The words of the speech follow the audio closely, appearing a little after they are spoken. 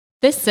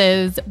This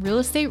is Real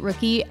Estate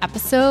Rookie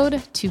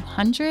episode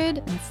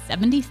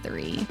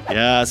 273.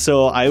 Yeah,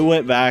 so I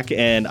went back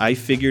and I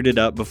figured it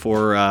up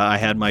before I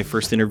had my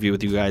first interview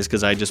with you guys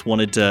because I just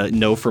wanted to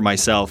know for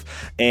myself.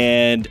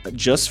 And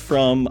just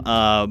from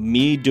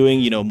me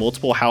doing,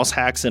 multiple house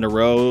hacks in a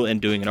row and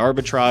doing an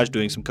arbitrage,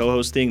 doing some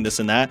co-hosting, this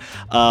and that,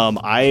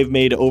 I've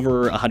made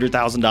over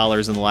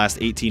 $100,000 in the last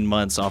 18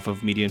 months off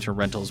of medium-term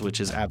rentals, which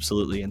is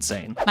absolutely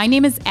insane. My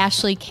name is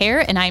Ashley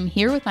Kerr, and I'm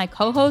here with my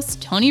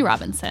co-host, Tony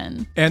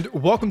Robinson. And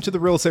welcome to the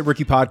Real Estate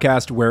Rookie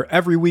Podcast, where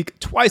every week,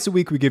 twice a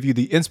week, we give you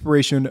the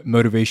inspiration,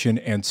 motivation,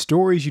 and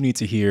stories you need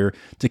to hear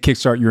to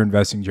kickstart your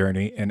investing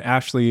journey. And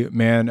Ashley,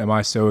 man, am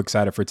I so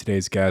excited for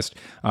today's guest.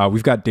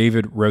 We've got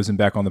David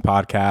Rosenbeck on the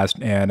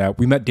podcast, and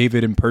we met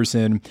David in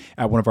person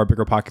at one of our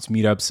Bigger Pockets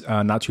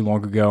meetups not too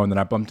long ago, and then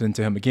I bumped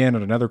into him again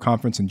at another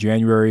conference in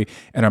January,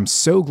 and I'm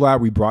so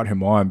glad we brought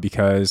him on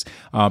because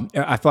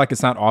I feel like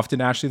it's not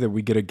often, Ashley, that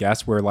we get a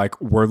guest where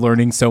we're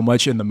learning so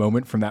much in the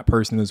moment from that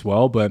person as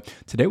well, but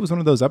today was one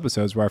of those episodes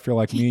where I feel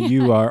like me and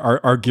you,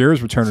 our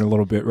gears were turning a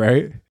little bit,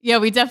 right? Yeah,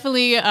 we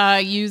definitely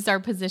used our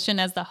position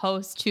as the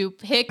host to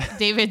pick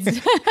David's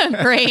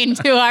brain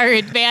to our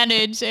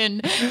advantage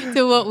and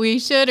to what we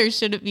should or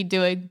shouldn't be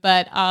doing.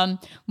 But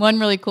one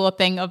really cool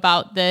thing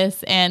about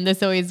this, and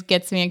this always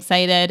gets me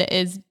excited,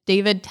 is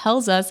David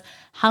tells us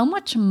how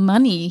much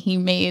money he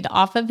made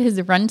off of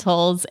his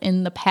rentals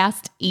in the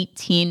past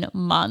 18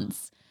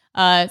 months.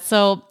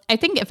 So I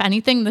think if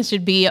anything, this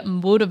should be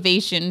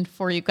motivation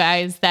for you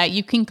guys that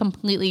you can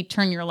completely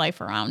turn your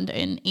life around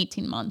in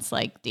 18 months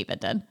like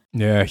David did.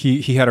 Yeah,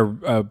 he had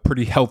a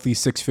pretty healthy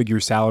six-figure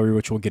salary,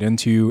 which we'll get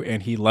into,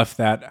 and he left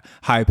that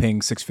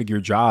high-paying six-figure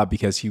job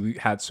because he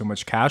had so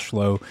much cash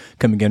flow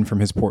coming in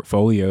from his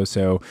portfolio.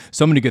 So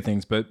many good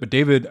things. But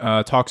David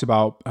talks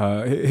about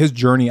his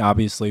journey,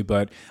 obviously,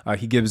 but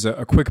he gives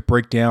a quick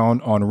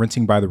breakdown on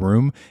renting by the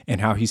room and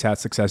how he's had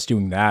success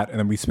doing that. And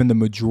then we spend the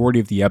majority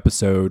of the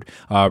episode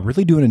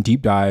really doing a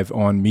deep dive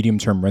on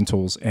medium-term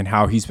rentals and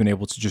how he's been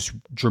able to just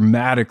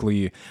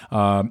dramatically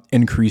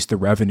increase the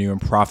revenue and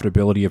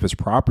profitability of his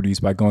property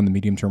by going the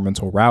medium-term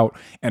rental route.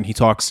 And he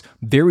talks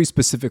very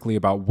specifically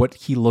about what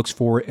he looks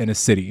for in a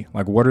city.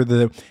 Like what are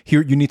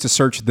here you need to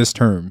search this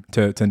term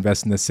to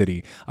invest in this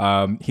city.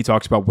 He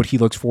talks about what he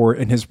looks for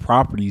in his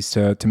properties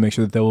to make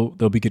sure that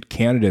they'll be good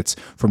candidates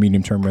for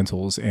medium-term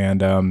rentals.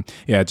 And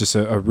just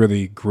a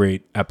really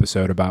great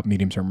episode about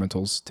medium-term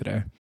rentals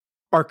today.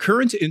 Are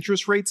current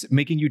interest rates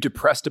making you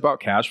depressed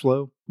about cash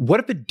flow? What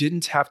if it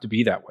didn't have to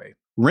be that way?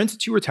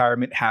 Rent to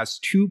Retirement has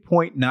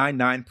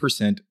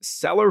 2.99%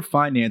 seller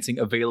financing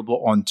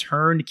available on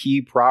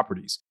turnkey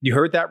properties. You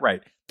heard that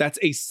right. That's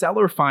a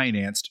seller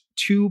financed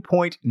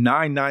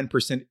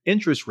 2.99%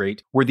 interest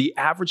rate where the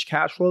average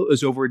cash flow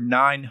is over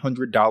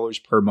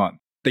 $900 per month.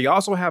 They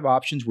also have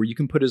options where you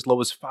can put as low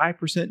as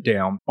 5%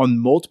 down on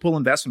multiple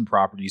investment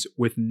properties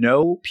with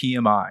no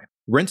PMI.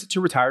 Rent to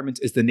Retirement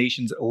is the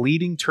nation's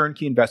leading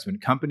turnkey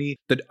investment company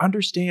that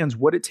understands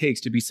what it takes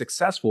to be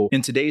successful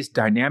in today's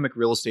dynamic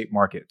real estate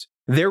market.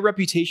 Their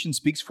reputation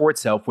speaks for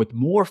itself with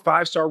more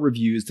 5-star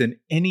reviews than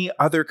any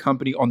other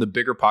company on the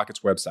Bigger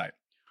Pockets website.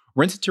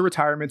 Rent to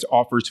Retirement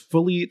offers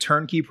fully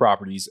turnkey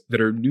properties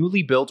that are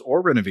newly built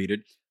or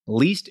renovated,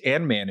 leased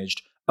and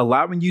managed,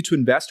 allowing you to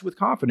invest with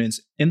confidence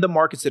in the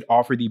markets that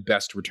offer the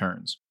best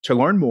returns. To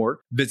learn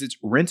more, visit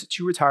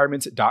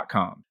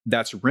renttoretirement.com.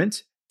 That's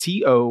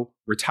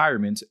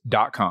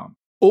renttoretirement.com.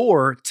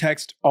 Or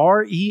text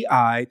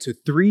REI to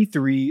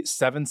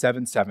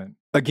 33777.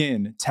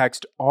 Again,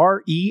 text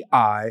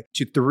REI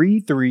to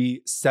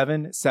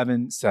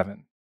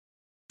 33777.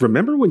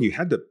 Remember when you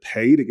had to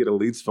pay to get a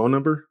lead's phone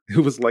number? It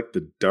was like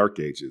the dark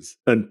ages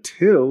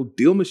until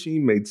Deal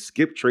Machine made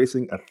skip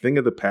tracing a thing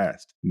of the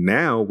past.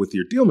 Now, with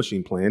your Deal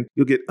Machine plan,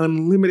 you'll get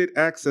unlimited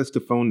access to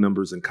phone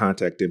numbers and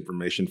contact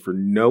information for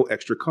no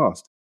extra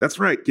cost. That's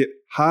right, get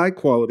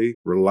high-quality,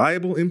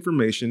 reliable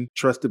information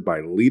trusted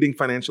by leading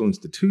financial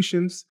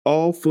institutions,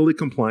 all fully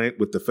compliant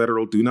with the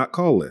federal Do Not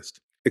Call list.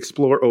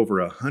 Explore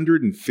over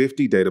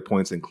 150 data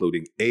points,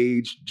 including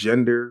age,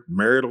 gender,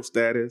 marital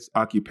status,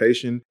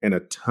 occupation, and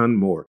a ton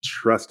more.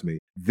 Trust me,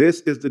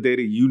 this is the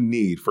data you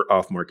need for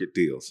off-market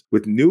deals.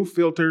 With new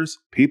filters,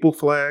 people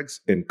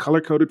flags, and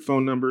color-coded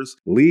phone numbers,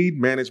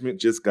 lead management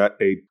just got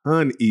a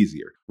ton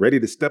easier. Ready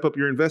to step up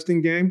your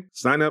investing game?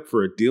 Sign up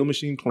for a Deal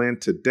Machine plan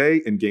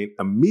today and gain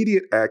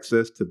immediate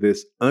access to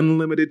this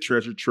unlimited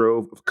treasure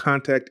trove of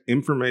contact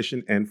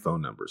information and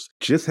phone numbers.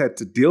 Just head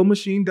to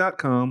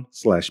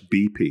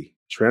dealmachine.com/BP.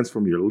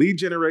 Transform your lead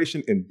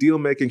generation and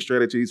deal-making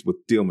strategies with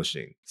Deal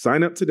Machine.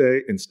 Sign up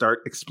today and start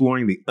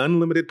exploring the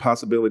unlimited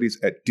possibilities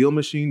at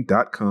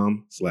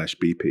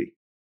dealmachine.com/BP.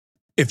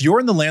 If you're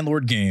in the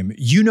landlord game,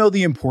 you know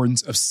the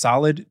importance of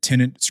solid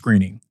tenant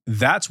screening.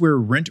 That's where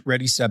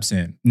RentRedi steps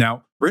in.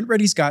 Now,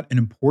 RentRedi's got an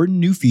important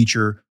new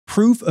feature,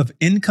 proof of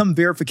income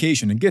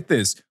verification. And get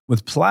this,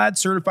 with Plaid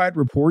certified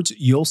reports,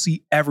 you'll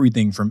see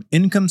everything from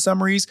income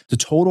summaries to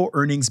total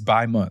earnings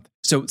by month.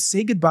 So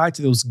say goodbye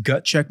to those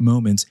gut check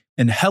moments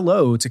and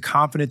hello to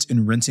confidence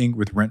in renting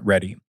with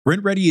RentRedi.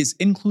 RentRedi is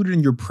included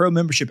in your pro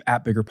membership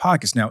at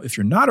BiggerPockets. Now, if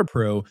you're not a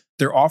pro,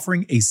 they're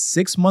offering a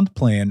 6-month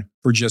plan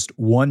for just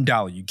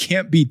 $1. You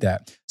can't beat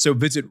that. So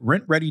visit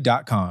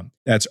rentredi.com.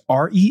 That's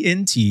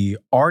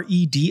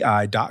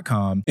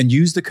RENTREDI.com and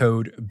use the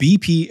code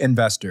BP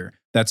Investor.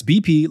 That's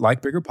BP,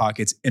 like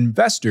BiggerPockets,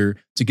 Investor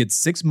to get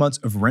 6 months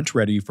of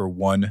RentRedi for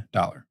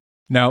 $1.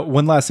 Now,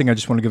 one last thing, I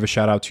just want to give a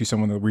shout out to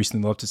someone that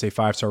recently loved to say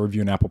 5-star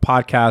review on Apple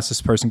Podcasts.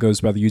 This person goes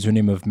by the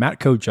username of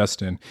Matco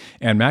Justin.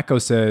 And Matco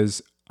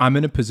says, I'm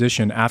in a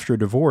position after a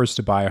divorce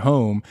to buy a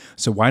home,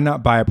 so why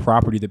not buy a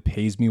property that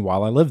pays me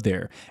while I live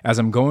there? As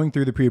I'm going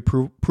through the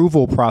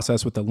pre-approval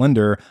process with the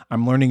lender,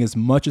 I'm learning as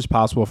much as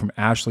possible from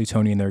Ashley,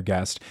 Tony, and their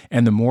guest.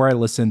 And the more I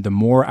listen, the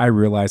more I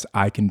realize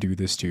I can do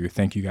this too.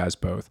 Thank you guys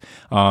both.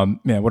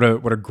 Man, what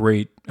a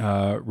great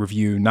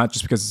review, not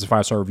just because it's a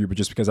 5-star review, but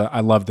just because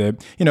I love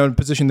that, in a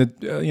position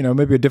that,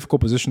 maybe a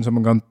difficult position,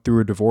 someone going through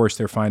a divorce,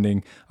 they're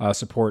finding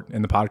support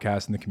in the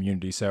podcast and the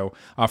community. So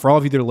for all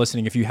of you that are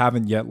listening, if you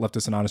haven't yet left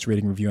us an honest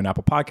rating review on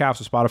Apple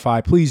Podcasts or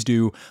Spotify, please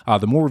do.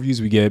 The more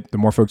reviews we get, the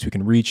more folks we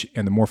can reach,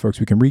 and the more folks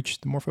we can reach,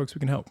 the more folks we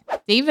can help.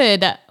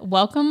 David,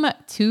 welcome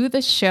to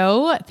the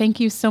show. Thank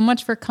you so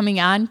much for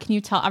coming on. Can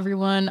you tell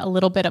everyone a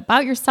little bit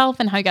about yourself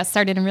and how you got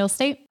started in real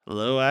estate?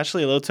 Hello,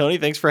 Ashley. Hello, Tony.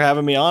 Thanks for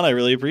having me on. I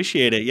really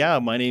appreciate it. Yeah,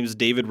 my name is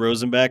David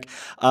Rosenbeck.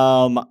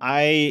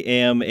 I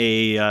am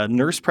a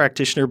nurse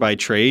practitioner by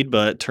trade,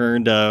 but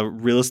turned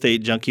real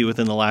estate junkie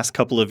within the last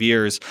couple of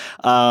years.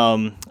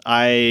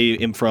 I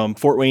am from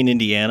Fort Wayne,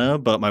 Indiana,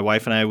 but my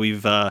wife and I,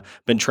 we've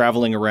been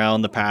traveling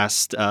around the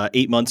past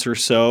 8 months or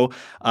so.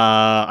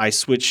 I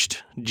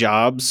switched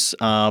jobs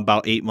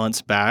about 8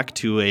 months back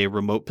to a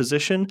remote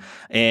position,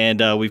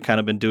 and we've kind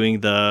of been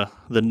doing the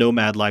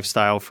nomad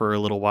lifestyle for a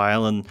little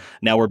while, and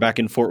now we're back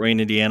in Fort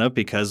Wayne, Indiana,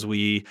 because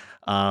we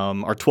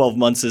our 12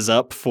 months is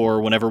up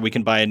for whenever we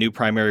can buy a new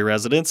primary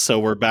residence. So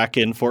we're back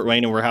in Fort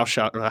Wayne and we're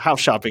house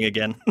shopping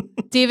again.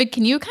 David,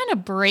 can you kind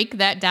of break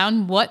that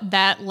down? What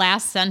that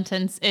last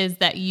sentence is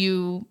that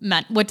you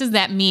meant? What does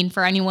that mean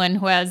for anyone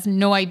who has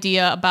no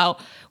idea about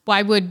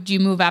why would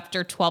you move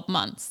after 12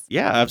 months?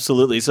 Yeah,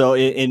 absolutely. So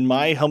in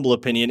my humble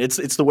opinion,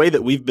 it's the way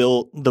that we've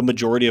built the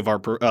majority of our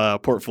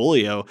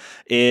portfolio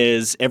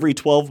is every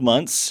 12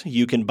 months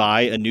you can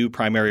buy a new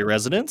primary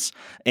residence.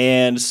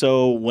 And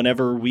so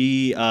whenever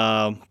we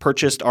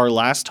purchased our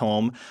last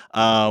home,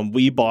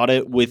 we bought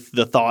it with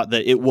the thought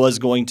that it was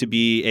going to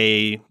be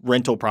a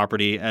rental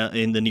property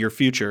in the near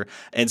future.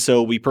 And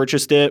so we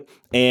purchased it,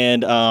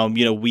 and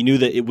we knew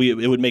that it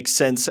would make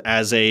sense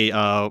as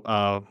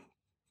a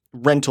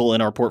rental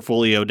in our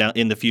portfolio down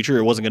in the future.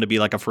 It wasn't going to be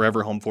like a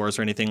forever home for us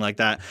or anything like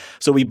that.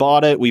 So we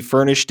bought it, we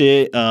furnished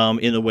it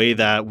in the way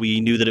that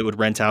we knew that it would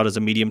rent out as a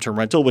medium-term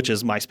rental, which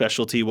is my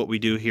specialty, what we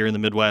do here in the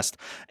Midwest.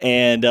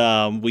 And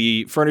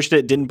we furnished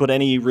it, didn't put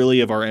any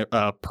really of our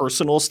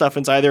personal stuff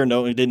inside there.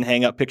 No, we didn't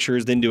hang up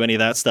pictures, didn't do any of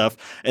that stuff.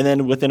 And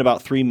then within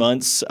about 3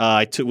 months,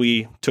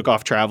 we took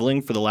off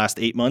traveling for the last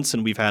 8 months,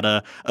 and we've had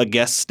a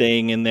guest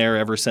staying in there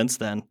ever since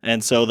then.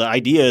 And so the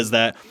idea is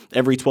that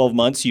every 12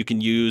 months you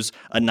can use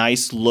a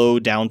nice low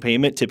down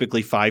payment,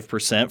 typically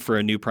 5% for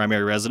a new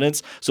primary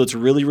residence. So it's a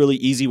really, really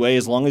easy way,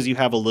 as long as you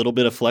have a little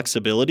bit of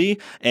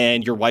flexibility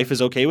and your wife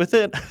is okay with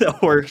it,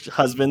 or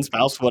husband,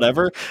 spouse,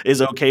 whatever,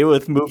 is okay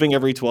with moving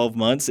every 12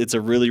 months. It's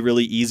a really,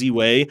 really easy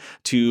way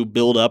to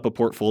build up a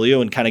portfolio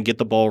and kind of get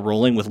the ball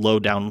rolling with low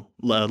down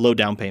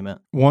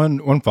payment.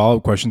 One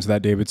follow-up question to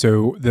that, David.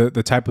 So the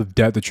type of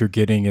debt that you're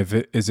getting,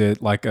 is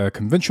it like a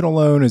conventional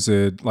loan? Is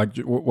it like,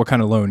 what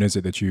kind of loan is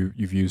it that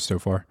you've used so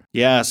far?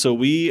 Yeah, so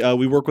we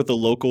work with a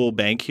local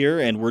bank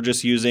here, and we're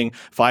just using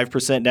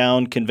 5%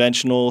 down,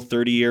 conventional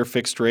 30-year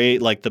fixed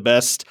rate, like the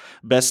best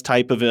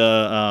type of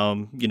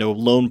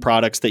loan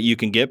products that you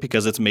can get,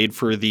 because it's made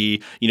for the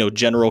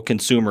general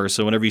consumer.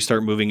 So whenever you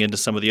start moving into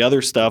some of the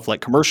other stuff like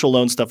commercial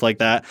loans, stuff like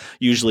that,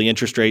 usually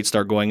interest rates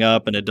start going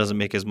up, and it doesn't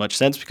make as much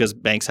sense because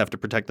banks have to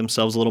protect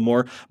themselves a little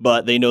more.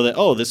 But they know that,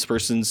 this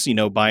person's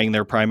buying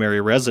their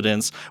primary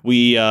residence.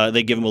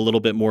 They give them a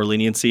little bit more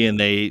leniency, and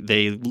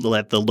they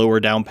let the lower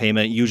down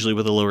payment, usually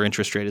with a lower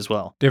interest rate as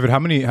well. David, how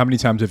many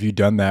times have you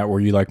done that, where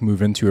you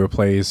move into a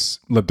place,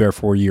 live there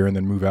for a year, and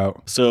then move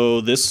out?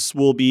 So this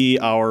will be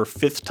our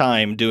 5th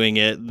time doing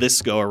it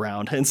this go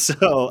around. And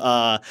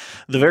so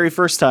the very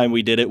first time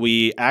we did it,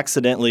 we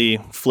accidentally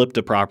flipped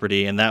a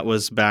property, and that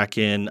was back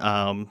in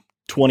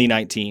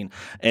 2019.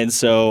 And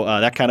so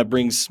that kind of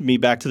brings me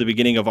back to the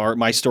beginning of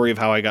my story of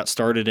how I got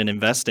started in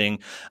investing.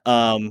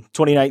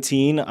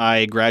 2019,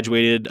 I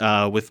graduated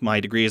with my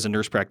degree as a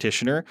nurse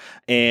practitioner,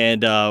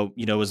 and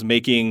was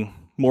making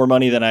more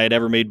money than I had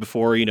ever made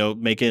before,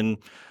 making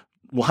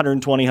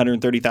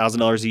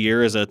 $130,000 a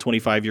year as a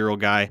 25-year-old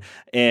guy,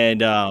 and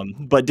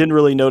but didn't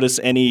really notice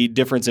any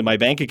difference in my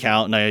bank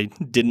account, and I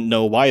didn't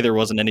know why there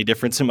wasn't any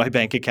difference in my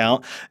bank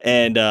account.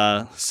 And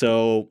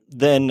so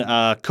then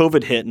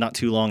COVID hit not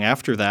too long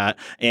after that,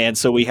 and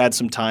so we had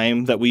some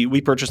time that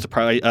we purchased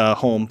a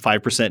home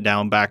 5%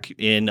 down back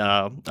in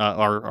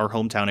our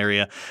hometown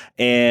area,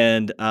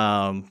 and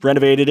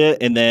renovated it,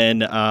 and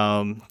then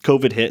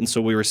COVID hit, and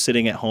so we were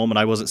sitting at home, and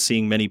I wasn't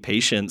seeing many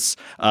patients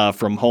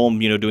from home,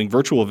 doing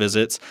virtual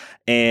visits.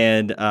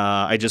 And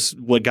I just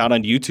got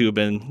on YouTube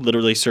and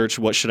literally searched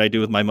what should I do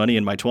with my money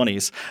in my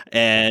 20s.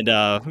 And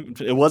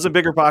it wasn't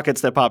Bigger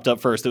Pockets that popped up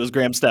first. It was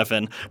Graham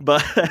Stephan.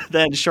 But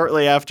then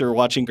shortly after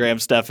watching Graham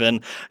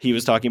Stephan, he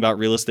was talking about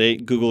real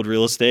estate, Googled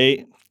real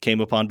estate,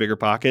 came upon Bigger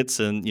Pockets,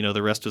 and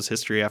the rest was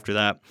history after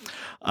that.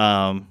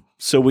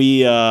 So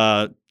we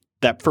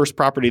that first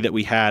property that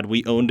we had,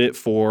 we owned it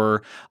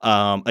for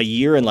a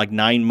year and like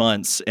 9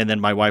 months. And then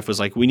my wife was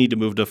like, we need to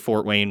move to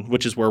Fort Wayne,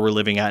 which is where we're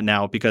living at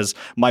now, because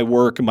my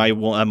work,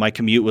 my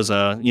commute was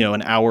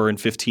an hour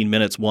and 15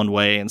 minutes one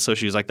way. And so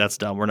she was like, that's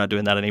dumb. We're not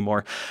doing that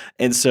anymore.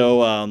 And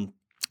so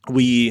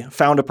we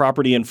found a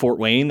property in Fort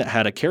Wayne that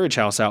had a carriage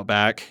house out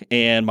back.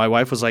 And my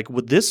wife was like,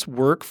 would this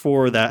work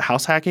for that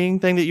house hacking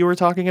thing that you were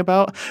talking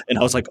about? And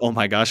I was like, oh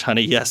my gosh,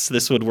 honey, yes,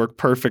 this would work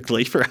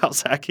perfectly for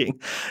house hacking.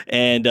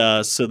 And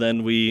so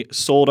then we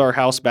sold our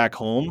house back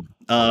home.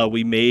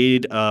 We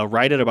made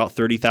right at about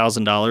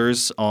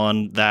 $30,000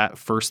 on that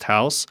first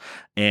house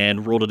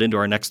and rolled it into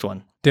our next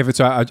one. David,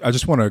 so I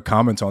just want to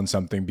comment on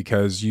something,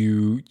 because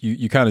you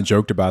kind of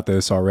joked about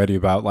this already,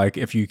 about like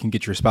if you can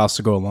get your spouse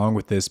to go along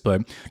with this,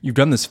 but you've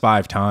done this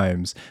 5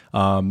 times.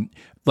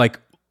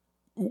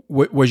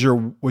 Was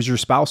your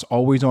spouse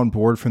always on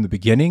board from the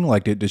beginning?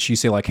 Like, did she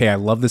say like, hey, I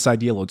love this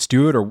idea, let's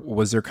do it? Or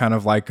was there kind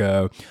of like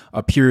a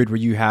period where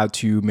you had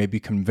to maybe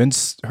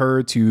convince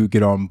her to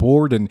get on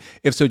board? And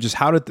if so, just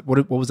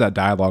what was that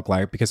dialogue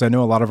like? Because I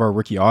know a lot of our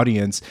rookie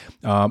audience,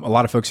 a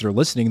lot of folks that are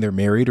listening, they're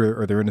married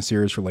or they're in a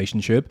serious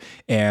relationship,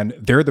 and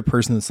they're the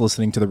person that's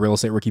listening to the Real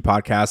Estate Rookie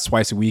podcast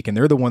twice a week, and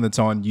they're the one that's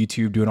on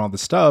YouTube doing all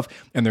this stuff,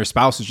 and their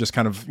spouse is just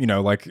kind of,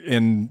 like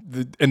in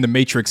the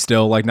matrix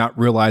still, like not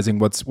realizing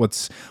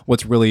what's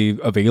really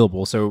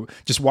available. So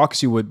just walk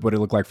us through what it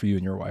looked like for you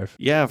and your wife.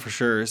 Yeah, for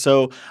sure.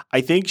 So I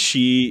think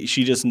she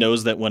just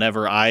knows that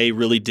whenever I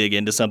really dig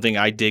into something,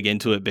 I dig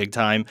into it big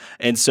time.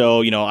 And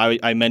so,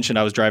 I mentioned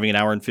I was driving an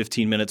hour and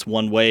 15 minutes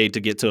one way to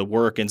get to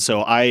work. And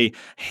so I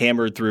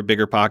hammered through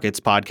Bigger Pockets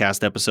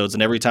podcast episodes.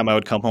 And every time I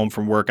would come home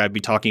from work, I'd be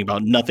talking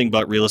about nothing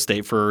but real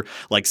estate for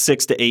like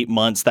 6 to 8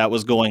 months. That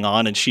was going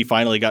on. And she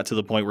finally got to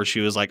the point where she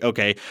was like,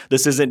 okay,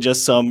 this isn't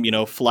just some,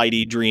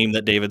 flighty dream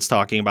that David's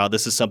talking about.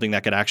 This is something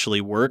that could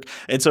actually work.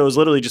 And so it was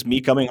literally just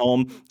me coming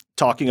home,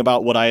 talking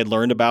about what I had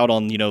learned about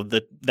on,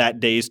 that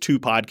day's 2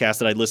 podcasts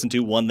that I'd listened to,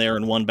 one there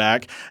and one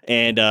back.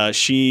 And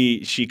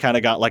she kind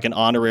of got like an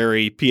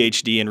honorary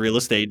PhD in real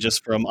estate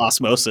just from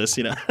osmosis,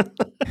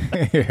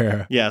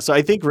 Yeah. Yeah. So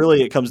I think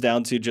really it comes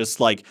down to just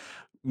like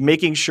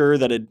making sure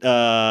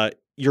that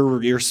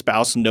your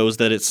spouse knows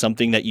that it's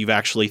something that you've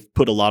actually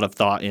put a lot of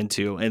thought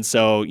into. And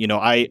so,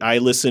 I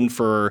listened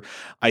for,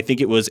 I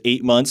think it was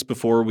 8 months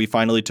before we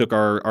finally took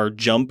our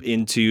jump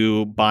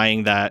into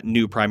buying that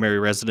new primary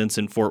residence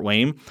in Fort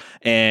Wayne.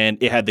 And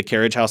it had the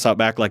carriage house out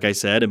back, like I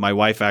said, and my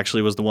wife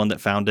actually was the one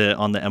that found it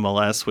on the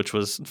MLS, which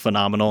was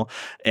phenomenal.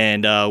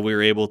 And we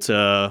were able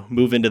to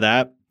move into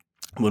that.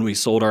 When we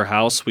sold our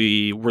house,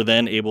 we were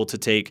then able to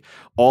take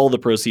all the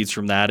proceeds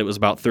from that. It was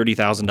about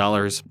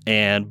 $30,000,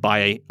 and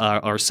buy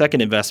our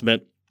second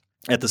investment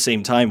at the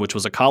same time, which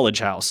was a college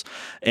house.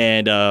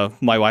 And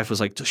my wife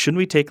was like, shouldn't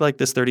we take like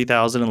this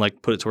 $30,000 and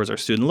like put it towards our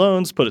student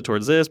loans, put it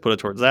towards this, put it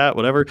towards that,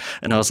 whatever.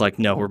 And I was like,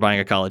 no, we're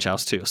buying a college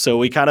house too. So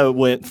we kind of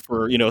went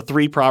for,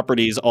 3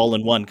 properties all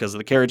in one, because of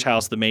the carriage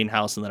house, the main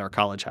house, and then our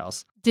college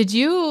house. Did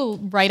you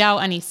write out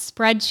any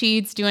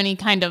spreadsheets, do any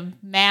kind of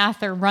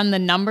math, or run the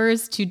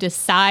numbers to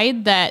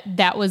decide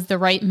that was the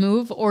right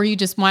move, or you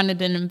just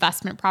wanted an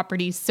investment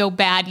property so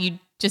bad you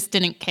just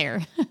didn't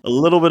care? A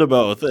little bit of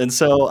both. And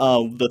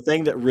so the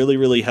thing that really,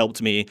 really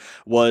helped me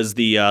was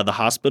the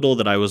hospital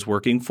that I was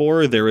working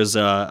for. There was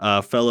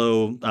a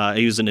fellow,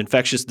 he was an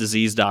infectious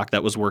disease doc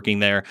that was working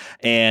there.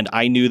 And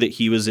I knew that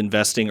he was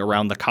investing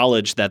around the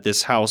college that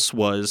this house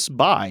was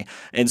by.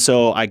 And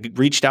so I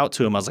reached out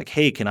to him. I was like,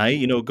 hey, can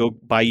I, go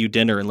buy you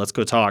dinner and let's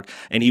go talk?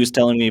 And he was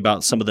telling me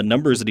about some of the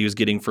numbers that he was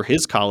getting for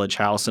his college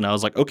house. And I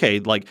was like, okay,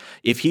 like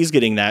if he's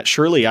getting that,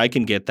 surely I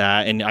can get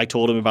that. And I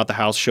told him about the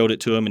house, showed it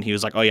to him, and he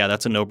was like, oh yeah,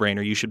 that's a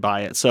no-brainer. You should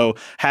buy it. So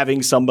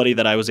having somebody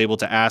that I was able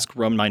to ask,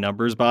 run my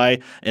numbers by,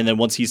 and then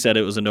once he said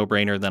it was a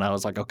no-brainer, then I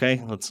was like,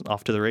 okay, let's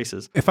off to the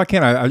races. If I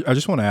can, I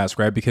just want to ask,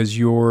 right? Because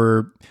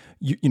your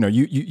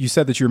you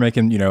said that you're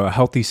making, a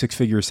healthy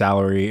six-figure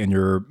salary in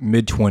your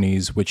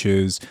mid-20s, which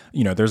is,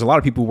 there's a lot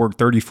of people who work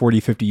 30, 40,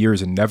 50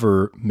 years and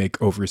never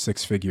make over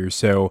six figures.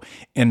 So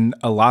in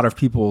a lot of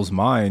people's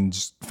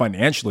minds,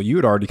 financially, you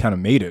had already kind of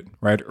made it,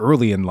 right,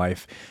 early in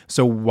life.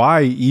 So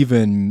why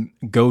even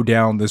go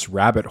down this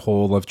rabbit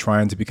hole of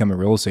trying to become a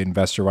real estate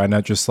investor? Why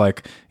not just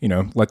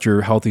let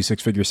your healthy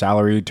six-figure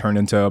salary turn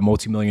into a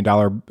multi-million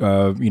dollar,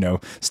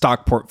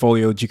 stock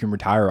portfolio that you can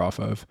retire off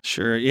of?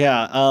 Sure.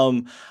 Yeah.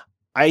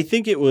 I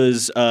think it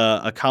was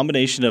a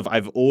combination of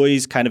I've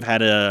always kind of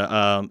had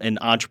an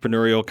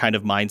entrepreneurial kind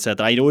of mindset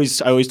that I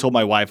always told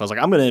my wife, I was like,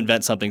 I'm going to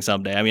invent something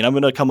someday. I mean, I'm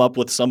going to come up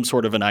with some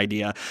sort of an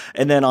idea.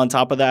 And then on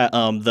top of that,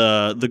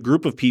 the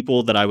group of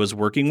people that I was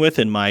working with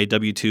in my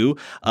W-2,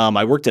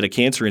 I worked at a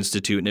cancer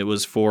institute, and it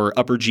was for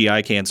upper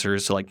GI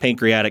cancers, so like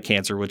pancreatic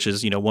cancer, which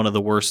is one of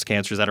the worst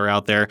cancers that are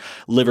out there,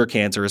 liver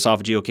cancer,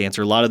 esophageal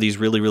cancer, a lot of these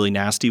really, really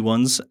nasty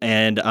ones.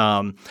 And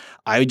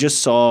I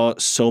just saw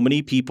so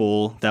many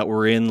people that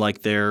were in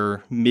like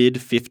their mid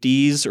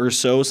 50s or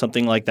so,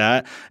 something like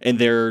that. And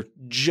they're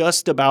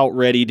just about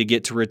ready to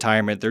get to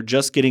retirement. They're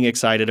just getting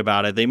excited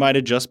about it. They might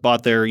have just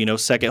bought their,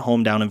 second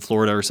home down in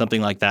Florida or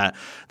something like that.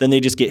 Then they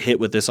just get hit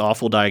with this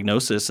awful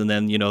diagnosis. And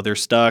then, they're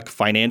stuck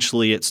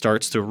financially. It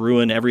starts to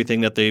ruin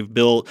everything that they've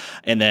built.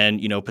 And then,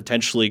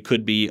 potentially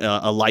could be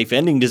a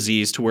life-ending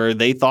disease to where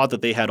they thought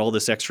that they had all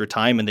this extra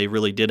time and they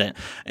really didn't.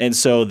 And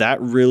so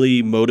that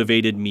really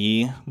motivated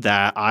me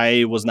that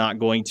I was not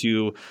going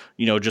to,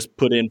 just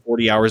put in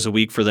 40 hours a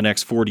week for the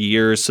next 40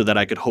 years so that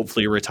I could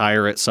hopefully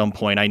retire at some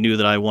point. I knew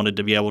that I wanted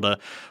to be able to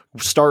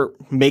start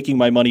making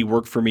my money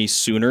work for me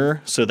sooner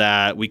so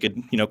that we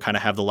could, kind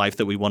of have the life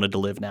that we wanted to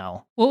live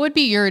now. What would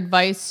be your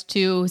advice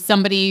to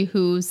somebody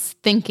who's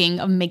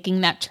thinking of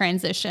making that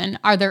transition?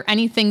 Are there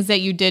any things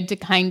that you did to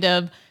kind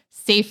of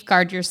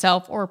safeguard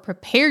yourself or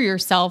prepare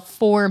yourself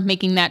for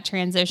making that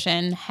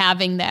transition,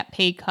 having that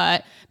pay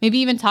cut? Maybe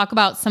even talk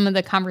about some of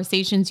the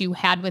conversations you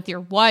had with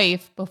your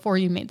wife before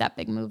you made that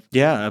big move.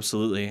 Yeah,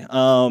 absolutely.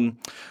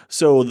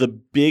 So the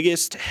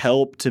biggest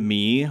help to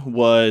me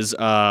was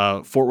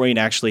Fort Wayne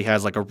actually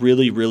has like a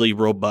really, really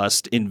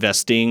robust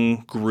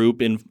investing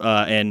group,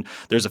 and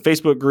there's a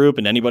Facebook group,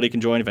 and anybody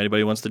can join if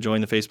anybody wants to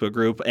join the Facebook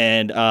group.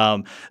 And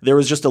there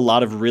was just a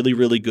lot of really,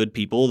 really good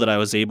people that I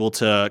was able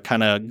to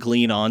kind of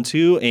glean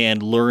onto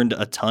and learned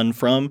a ton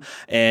from.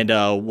 And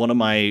one of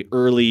my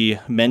early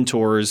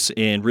mentors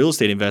in real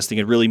estate investing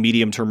and really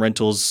medium-term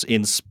rentals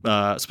in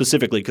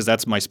specifically, because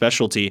that's my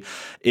specialty,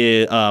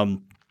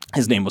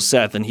 his name was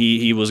Seth, and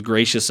he was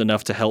gracious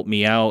enough to help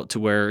me out to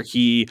where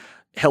he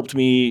helped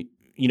me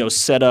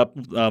set up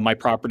my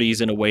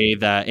properties in a way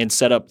that, and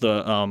set up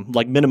the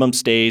like minimum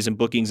stays and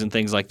bookings and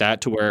things like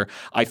that to where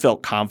I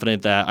felt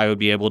confident that I would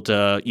be able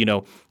to,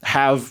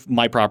 have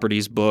my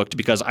properties booked,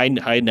 because I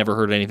had never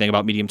heard anything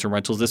about medium-term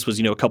rentals. This was,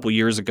 a couple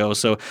years ago.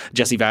 So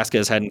Jesse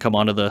Vasquez hadn't come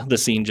onto the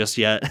scene just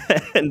yet.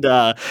 And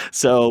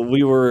so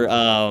we were,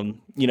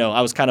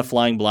 I was kind of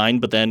flying blind,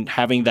 but then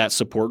having that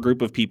support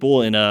group of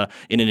people in an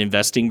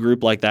investing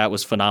group like that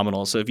was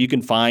phenomenal. So if you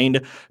can find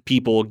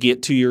people,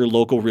 get to your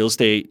local real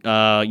estate,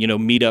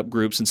 meetup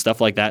groups and stuff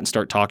like that, and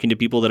start talking to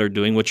people that are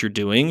doing what you're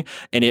doing,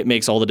 and it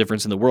makes all the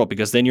difference in the world,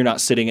 because then you're not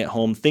sitting at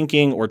home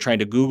thinking or trying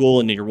to Google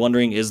and you're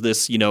wondering, is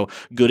this,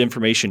 good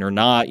information or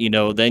not?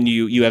 Then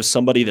you have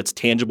somebody that's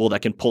tangible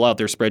that can pull out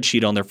their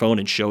spreadsheet on their phone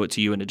and show it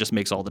to you, and it just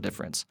makes all the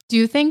difference. Do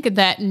you think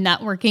that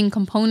networking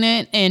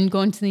component and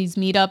going to these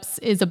meetups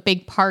is a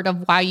big part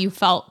of why you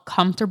felt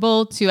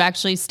comfortable to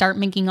actually start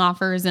making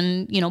offers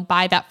and,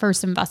 buy that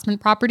first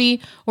investment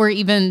property, or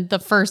even the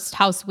first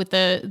house with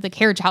the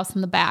carriage house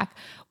in the back?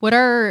 What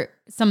are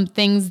some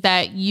things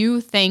that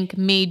you think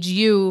made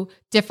you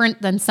different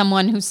than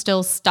someone who's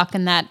still stuck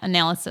in that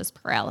analysis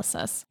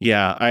paralysis?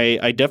 Yeah,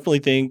 I definitely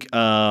think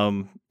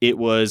it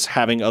was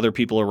having other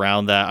people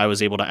around that I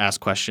was able to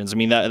ask questions. I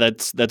mean,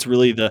 that's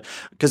really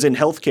because in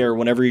healthcare,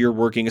 whenever you're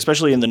working,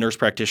 especially in the nurse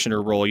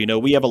practitioner role,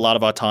 we have a lot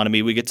of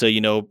autonomy. We get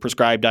to,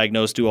 prescribe,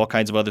 diagnose, do all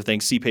kinds of other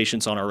things, see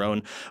patients on our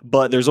own.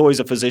 But there's always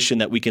a physician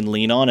that we can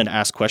lean on and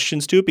ask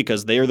questions to,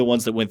 because they're the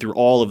ones that went through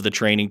all of the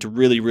training to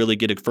really, really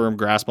get a firm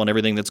grasp on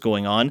everything that's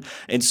going on.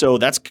 And so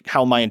that's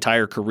how my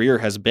entire career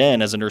has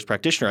been as a nurse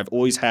practitioner. I've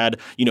always had,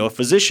 a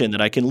physician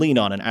that I can lean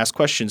on and ask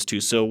questions to.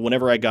 So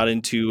whenever I got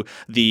into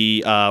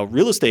the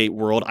real estate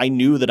world, I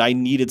knew that I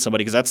needed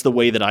somebody, because that's the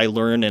way that I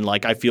learn and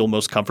I feel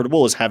most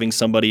comfortable, is having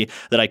somebody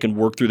that I can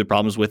work through the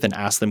problems with and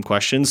ask them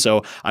questions.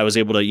 So I was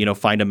able to,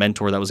 find a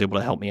mentor that was able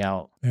to help me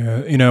out.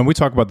 Yeah, we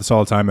talk about this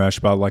all the time, Ash,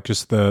 about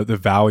just the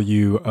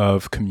value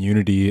of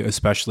community,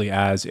 especially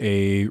as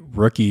a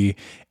rookie.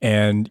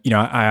 And,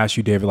 I asked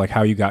you, David,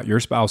 how you got your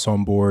spouse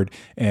on board.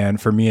 And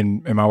for me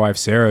and my wife,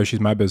 Sarah, she's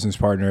my business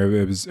partner,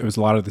 it was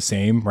a lot of the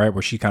same, right?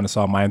 Where she kind of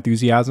saw my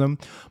enthusiasm.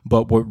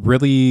 But what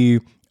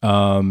really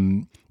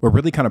what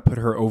really kind of put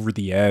her over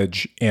the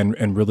edge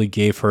and really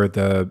gave her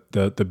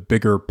the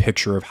bigger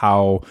picture of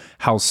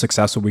how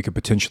successful we could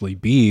potentially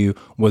be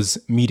was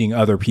meeting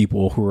other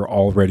people who were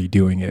already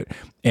doing it.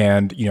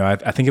 And,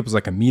 I think it was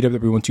like a meetup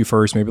that we went to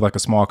first, maybe like a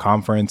small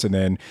conference. And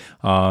then,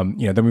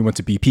 then we went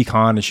to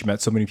BPCon and she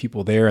met so many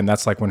people there. And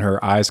that's like when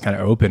her eyes kind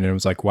of opened and it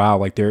was like, wow,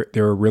 like there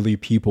are really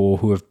people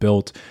who have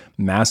built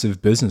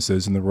massive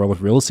businesses in the world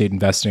of real estate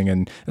investing.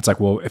 And it's like,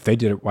 well, if they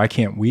did it, why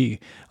can't we?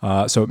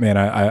 So man,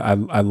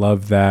 I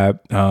love that.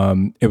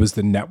 It was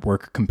the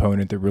network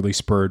component that really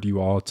spurred you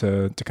all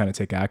to kind of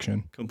take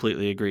action.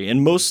 Completely agree.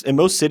 In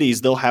most cities,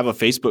 they'll have a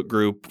Facebook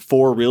group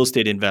for real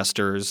estate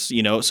investors,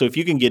 so if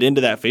you can get into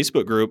that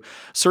Facebook group,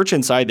 search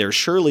inside there.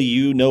 Surely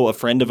a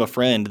friend of a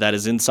friend that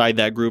is inside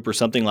that group or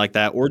something like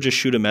that, or just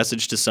shoot a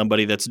message to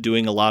somebody that's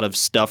doing a lot of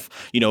stuff,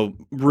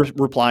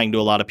 replying to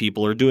a lot of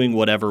people or doing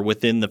whatever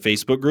within the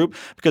Facebook group,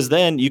 because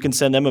then you can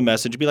send them a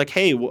message, be like,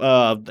 hey,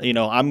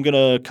 I'm going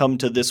to come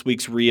to this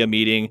week's RIA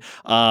meeting.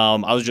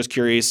 I was just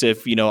curious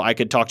if, I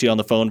could talk to you on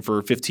the phone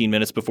for 15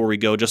 minutes before we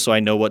go, just so I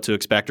know what to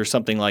expect or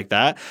something like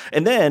that.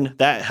 And then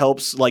that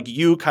helps like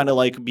you kind of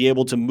like be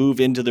able to move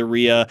into the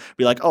RIA,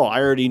 be like, oh, I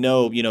already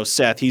know,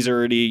 Seth, he's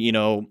already,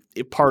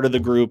 part of the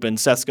group, and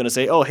Seth's going to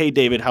say, oh, hey,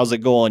 David, how's it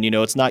going?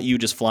 It's not you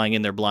just flying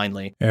in there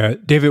blindly.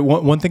 David,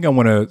 one thing I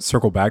want to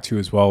circle back to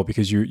as well,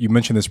 because you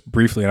mentioned this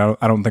briefly, and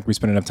I don't think we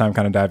spent enough time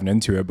kind of diving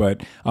into it,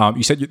 but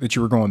you said that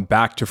you were going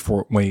back to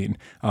Fort Wayne.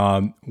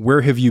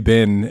 Where have you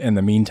been in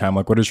the meantime?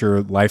 Like, what does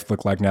your life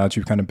look like now that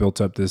you've kind of built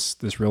up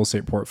this real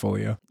estate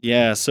portfolio?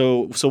 Yeah,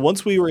 so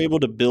once we were able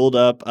to build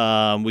up,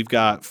 we've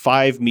got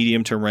 5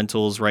 medium-term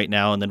rentals right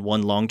now and then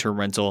 1 long-term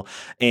rental,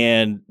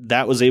 and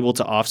that was able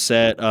to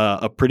offset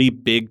a pretty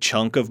big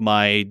chunk of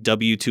my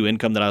W-2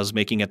 income that I was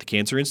making at the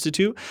Cancer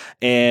Institute.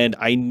 And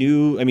I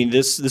knew,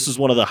 this was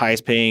one of the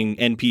highest paying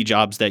NP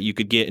jobs that you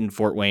could get in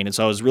Fort Wayne. And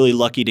so I was really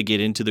lucky to get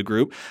into the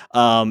group.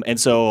 And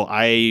so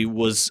I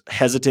was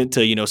hesitant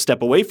to,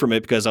 step away from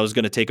it because I was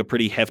going to take a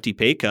pretty hefty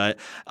pay cut.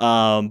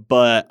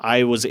 But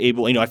I was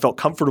able, I felt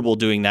comfortable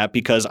doing that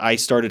because I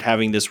started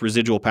having this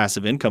residual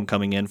passive income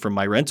coming in from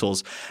my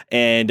rentals.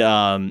 And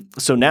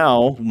so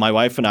now my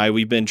wife and I,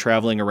 we've been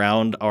traveling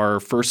around. Our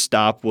first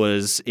stop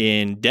was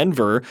in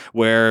Denver,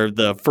 where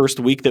the first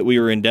week that we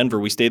were in Denver,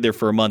 we stayed there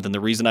for a month. And the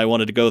reason I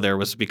wanted to go there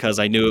was because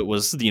I knew it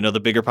was, the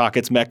Bigger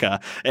Pockets Mecca.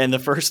 And the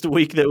first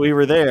week that we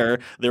were there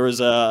was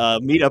a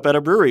meetup at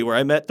a brewery where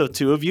I met the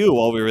two of you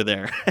while we were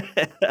there.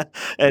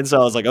 And so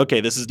I was like,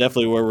 okay, this is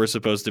definitely where we're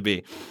supposed to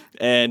be.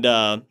 And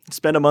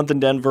spent a month in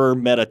Denver,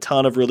 met a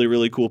ton of really,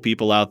 really cool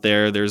people out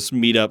there. There's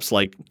meetups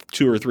like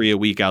 2 or 3 a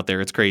week out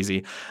there. It's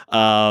crazy.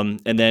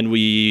 And then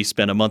we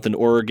spent a month in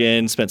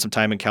Oregon, spent some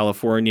time in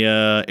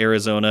California,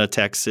 Arizona,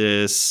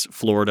 Texas,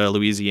 Florida,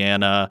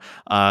 Louisiana,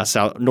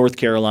 North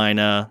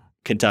Carolina,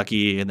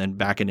 Kentucky, and then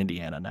back in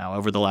Indiana now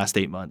over the last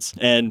 8 months.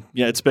 And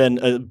it's been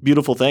a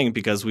beautiful thing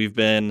because we've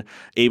been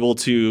able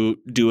to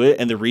do it.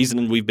 And the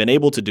reason we've been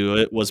able to do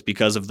it was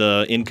because of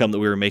the income that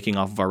we were making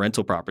off of our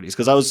rental properties.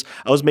 Because I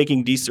was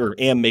making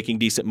am making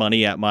decent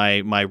money at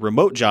my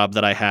remote job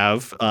that I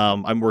have.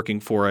 I'm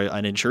working for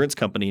an insurance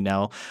company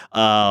now,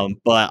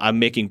 but I'm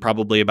making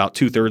probably about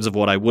 2/3 of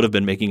what I would have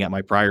been making at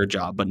my prior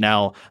job. But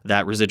now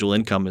that residual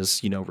income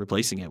is,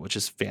 replacing it, which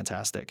is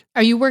fantastic.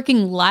 Are you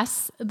working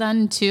less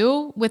than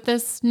 2 with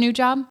this new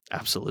job?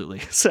 Absolutely.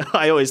 So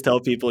I always tell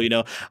people,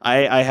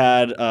 I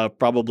had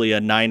probably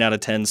a 9 out of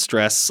 10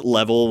 stress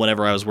level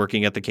whenever I was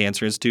working at the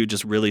Cancer Institute,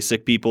 just really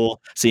sick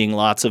people, seeing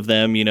lots of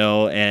them,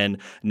 and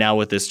now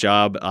with this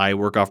job, I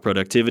work off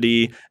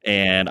productivity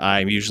and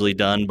I'm usually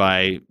done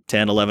by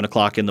 10, 11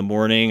 o'clock in the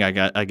morning. I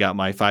got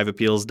my 5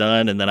 appeals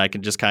done, and then I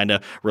can just kind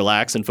of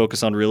relax and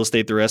focus on real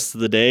estate the rest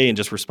of the day and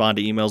just respond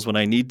to emails when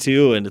I need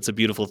to. And it's a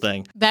beautiful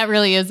thing. That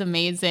really is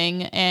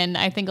amazing. And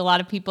I think a lot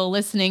of people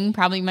listening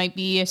probably might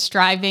be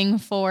striving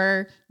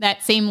for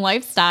that same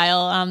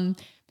lifestyle.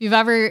 If you've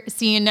ever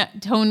seen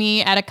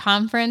Tony at a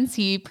conference,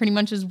 he pretty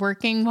much is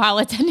working while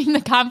attending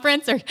the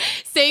conference or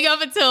staying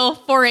up until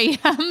 4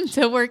 a.m.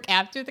 to work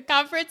after the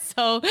conference.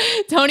 So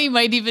Tony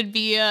might even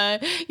be,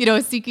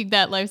 seeking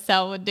that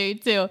lifestyle one day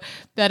too.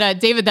 But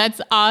David,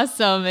 that's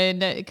awesome.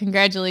 And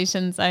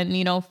congratulations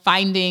on,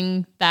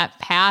 finding that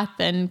path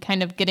and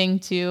kind of getting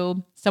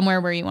to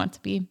somewhere where you want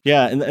to be.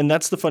 Yeah. And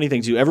that's the funny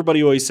thing too.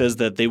 Everybody always says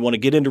that they want to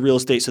get into real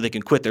estate so they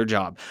can quit their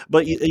job,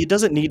 but it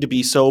doesn't need to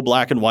be so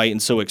black and white and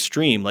so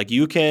extreme. Like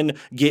you can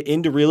get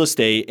into real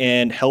estate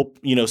and help,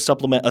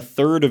 supplement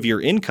 1/3 of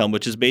your income,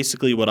 which is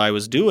basically what I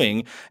was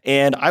doing.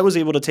 And I was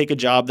able to take a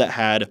job that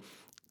had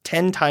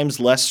 10 times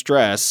less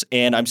stress,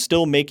 and I'm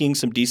still making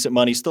some decent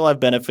money, still have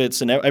benefits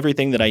and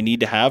everything that I need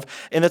to have.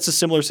 And that's a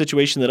similar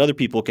situation that other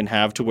people can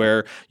have to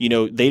where,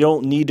 they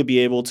don't need to be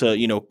able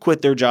to,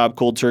 quit their job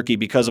cold turkey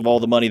because of all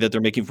the money that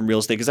they're making from real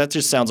estate, because that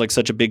just sounds like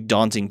such a big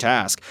daunting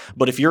task.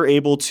 But if you're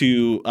able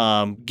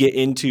to get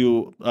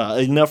into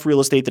enough real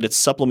estate that it's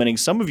supplementing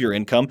some of your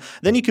income,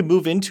 then you can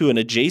move into an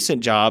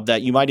adjacent job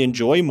that you might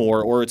enjoy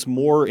more, or it's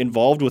more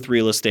involved with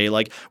real estate,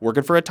 like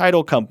working for a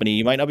title company.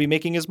 You might not be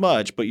making as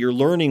much, but you're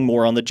learning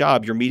more on the the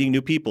job, you're meeting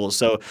new people.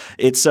 So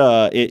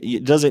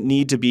it doesn't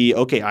need to be,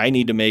 okay, I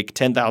need to make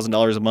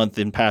 $10,000 a month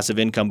in passive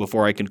income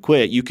before I can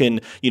quit. You can,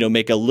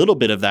 make a little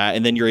bit of that,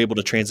 and then you're able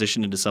to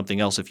transition into something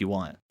else if you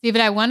want.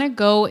 David, I want to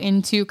go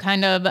into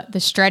kind of the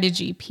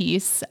strategy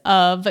piece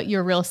of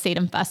your real estate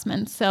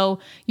investments. So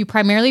you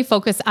primarily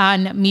focus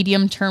on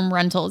medium-term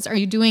rentals. Are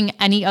you doing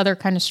any other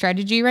kind of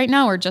strategy right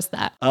now, or just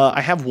that?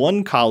 I have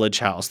one college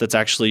house that's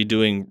actually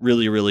doing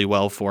really, really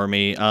well for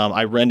me.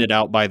 I rent it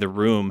out by the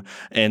room.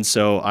 And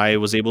so I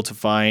was able to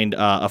find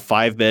a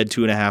 5-bed,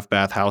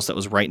 2.5-bath house that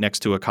was right next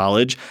to a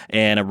college.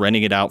 And I'm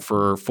renting it out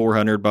for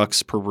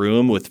 $400 per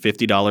room with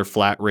 $50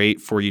 flat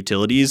rate for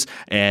utilities.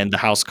 And the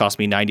house cost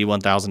me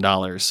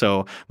 $91,000.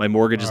 So my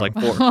mortgage is like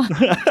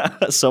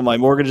so my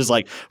mortgage is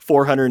like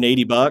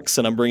 $480,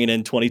 and I'm bringing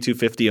in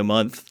 $2,250 a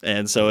month.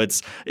 And so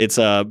it's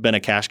been a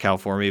cash cow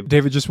for me.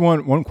 David, just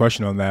one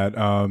question on that.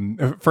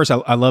 First,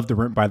 I love the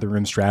rent by the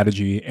room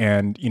strategy,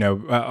 and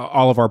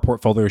all of our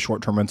portfolio is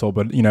short term rental,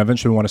 but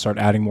eventually we want to start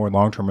adding more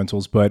long term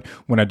rentals. But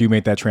when I do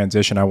make that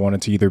transition, I want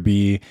it to either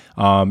be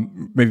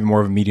maybe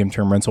more of a medium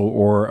term rental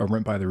or a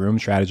rent by the room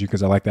strategy,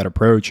 because I like that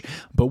approach.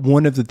 But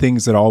one of the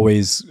things that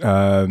always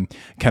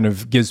kind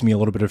of gives me a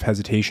little bit of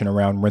hesitation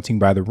around renting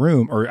by the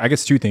room, or I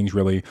guess two things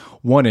really.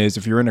 One is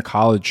if you're in a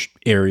college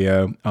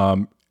area,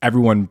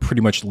 everyone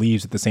pretty much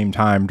leaves at the same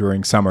time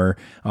during summer.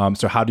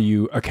 So how do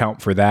you account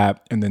for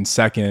that? And then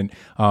second,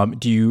 how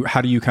do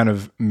you kind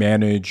of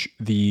manage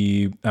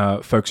the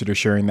folks that are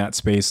sharing that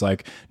space?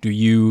 Like, do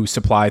you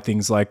supply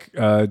things like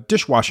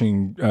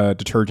dishwashing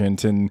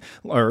detergent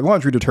or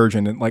laundry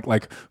detergent, and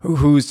like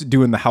who's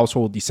doing the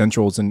household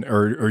essentials,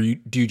 or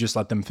do you just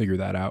let them figure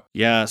that out?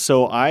 Yeah.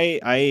 So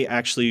I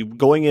actually,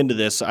 going into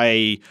this,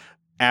 I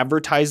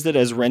advertised it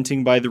as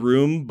renting by the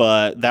room,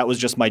 but that was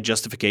just my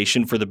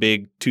justification for the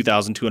big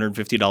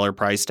 $2,250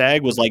 price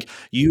tag. Was like,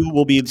 you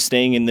will be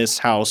staying in this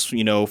house,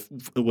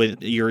 with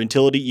your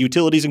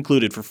utilities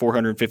included for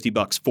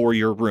 $450 for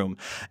your room.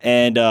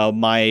 And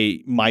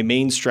my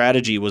main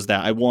strategy was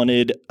that I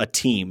wanted a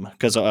team,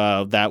 because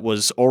that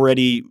was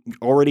already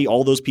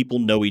all those people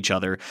know each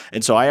other.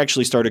 And so I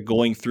actually started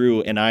going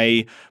through and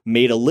I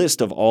made a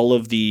list of all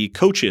of the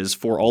coaches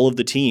for all of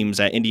the teams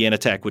at Indiana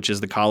Tech, which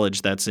is the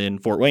college that's in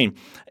Fort Wayne.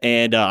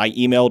 And I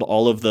emailed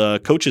all of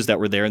the coaches that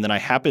were there. And then I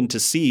happened to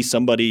see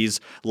somebody's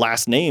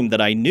last name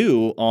that I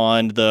knew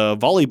on the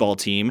volleyball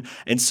team.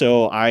 And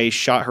so I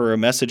shot her a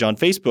message on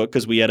Facebook,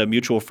 because we had a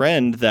mutual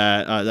friend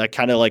that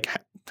kind of like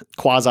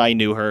quasi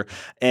knew her.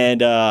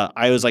 And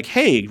I was like,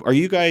 hey, are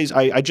you guys,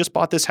 I just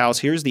bought this house.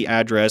 Here's the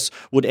address.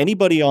 Would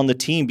anybody on the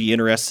team be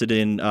interested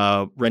in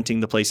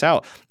renting the place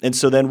out? And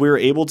so then we were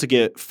able to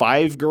get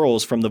 5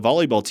 girls from the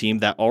volleyball team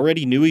that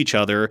already knew each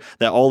other,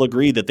 that all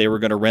agreed that they were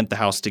going to rent the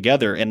house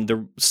together. And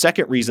the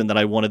second reason that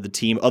I wanted the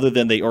team, other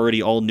than they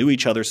already all knew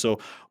each other, so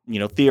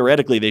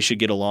theoretically they should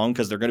get along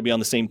because they're going to be on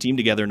the same team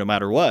together no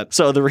matter what.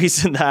 So the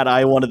reason that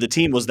I wanted the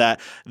team was that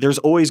there's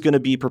always going to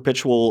be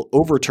perpetual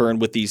overturn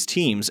with these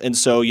teams. And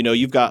so,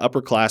 you've got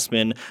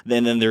upperclassmen,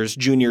 then there's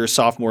juniors,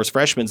 sophomores,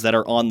 freshmen that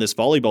are on this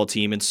volleyball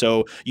team. And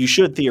so you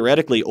should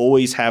theoretically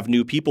always have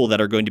new people that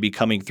are going to be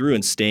coming through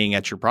and staying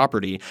at your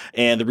property.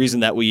 And the reason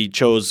that we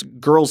chose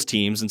girls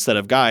teams instead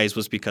of guys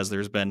was because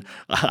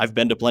I've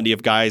been to plenty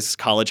of guys'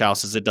 college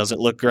houses. It doesn't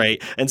look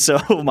great. And so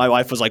my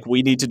wife was like,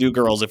 we need to do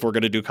girls if we're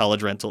going to do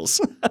college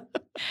rentals.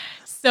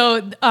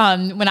 So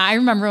when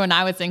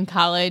I was in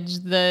college,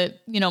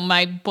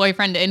 my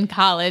boyfriend in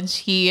college,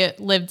 he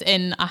lived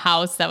in a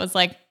house that was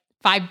like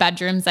 5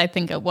 bedrooms, I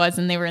think it was,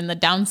 and they were in the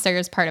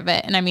downstairs part of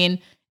it. And I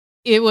mean,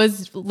 it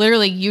was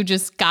literally, you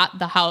just got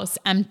the house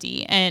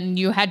empty and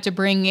you had to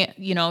bring,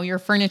 your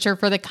furniture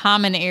for the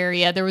common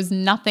area. There was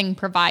nothing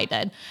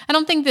provided. I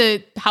don't think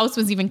the house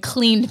was even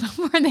cleaned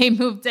before they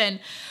moved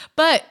in.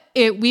 But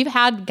we've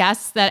had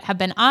guests that have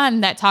been on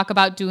that talk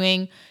about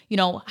doing,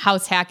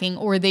 house hacking,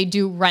 or they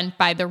do rent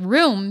by the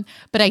room.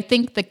 But I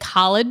think the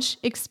college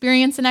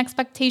experience and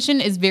expectation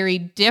is very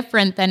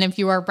different than if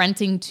you are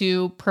renting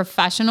to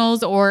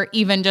professionals or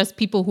even just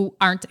people who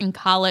aren't in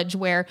college,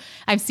 where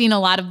I've seen a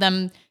lot of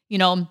them,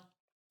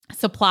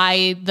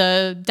 supply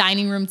the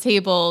dining room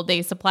table,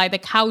 they supply the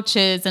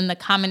couches and the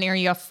common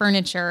area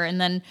furniture. And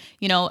then,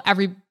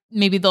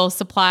 maybe they'll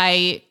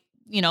supply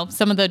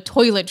some of the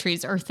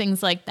toiletries or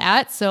things like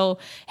that. So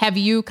have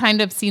you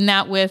kind of seen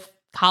that with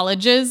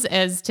colleges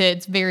as to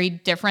it's very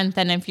different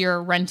than if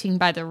you're renting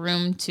by the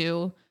room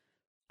to,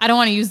 I don't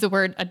want to use the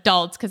word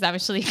adults because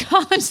obviously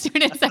college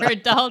students are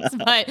adults,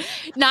 but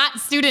not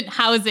student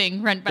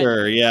housing rent by the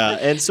room. Yeah.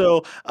 And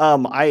so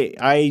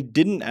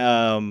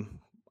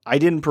I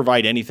didn't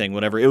provide anything,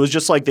 whatever. It was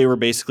just like they were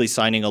basically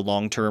signing a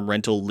long-term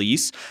rental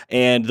lease.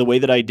 And the way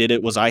that I did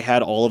it was I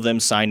had all of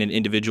them sign an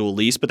individual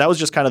lease, but that was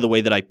just kind of the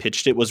way that I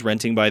pitched it, was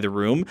renting by the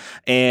room.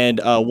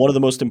 And one of the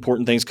most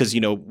important things, because,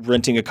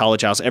 renting a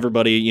college house,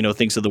 everybody,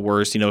 thinks of the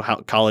worst, how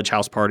college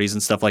house parties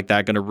and stuff like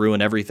that, going to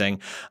ruin everything,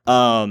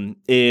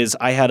 is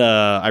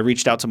I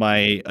reached out to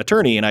my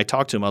attorney and I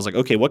talked to him. I was like,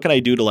 okay, what can I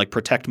do to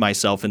protect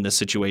myself in this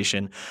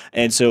situation?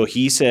 And so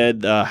he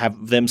said,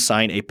 have them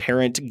sign a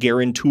parent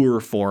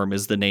guarantor form,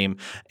 is the name name.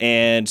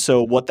 And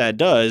so what that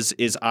does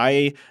is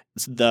I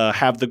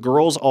have the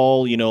girls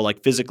all,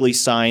 like physically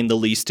sign the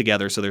lease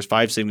together. So there's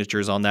 5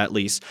 signatures on that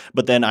lease.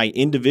 But then I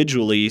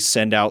individually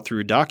send out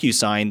through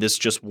DocuSign this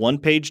just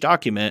 1-page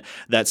document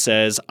that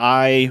says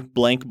I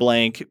blank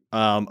blank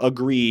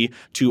agree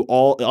to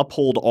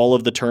uphold all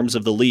of the terms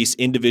of the lease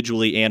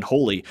individually and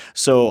wholly.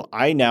 So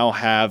I now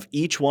have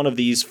each one of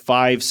these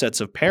 5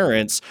 sets of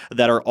parents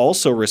that are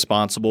also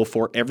responsible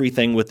for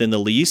everything within the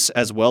lease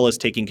as well as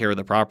taking care of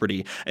the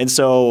property. And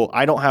so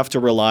I don't have to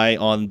rely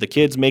on the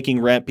kids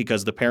making rent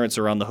because the parents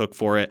are on the hook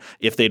for it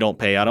if they don't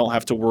pay. I don't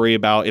have to worry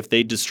about if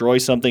they destroy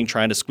something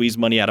trying to squeeze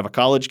money out of a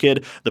college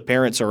kid, the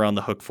parents are on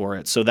the hook for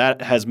it. So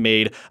that has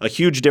made a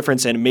huge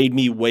difference and made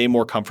me way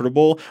more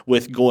comfortable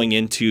with going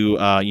into,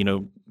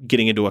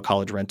 getting into a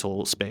college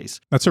rental space.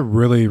 That's a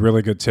really,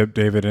 really good tip,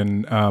 David.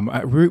 And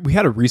we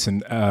had a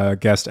recent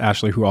guest,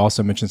 Ashley, who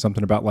also mentioned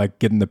something about like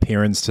getting the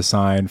parents to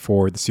sign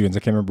for the students. I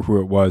can't remember who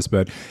it was,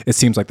 but it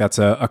seems like that's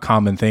a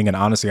common thing. And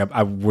honestly,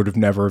 I would have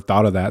never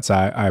thought of that. So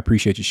I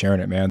appreciate you sharing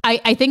it, man.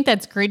 I think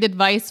that's great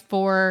advice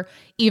for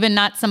even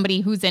not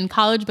somebody who's in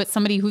college, but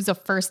somebody who's a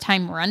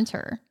first-time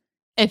renter.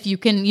 If you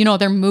can,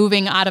 they're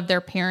moving out of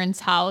their parents'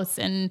 house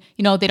and,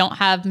 they don't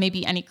have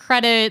maybe any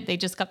credit. They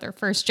just got their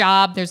first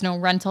job. There's no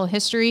rental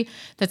history.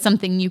 That's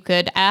something you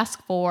could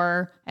ask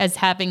for as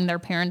having their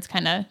parents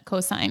kind of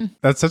co-sign.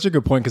 That's such a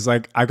good point because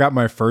like I got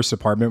my first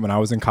apartment when I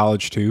was in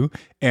college too.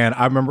 And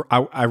I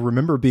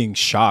remember being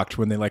shocked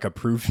when they like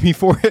approved me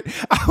for it.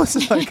 I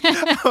was like,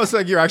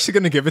 you're actually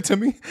going to give it to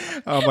me?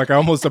 Like I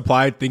almost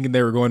applied thinking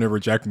they were going to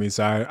reject me.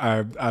 So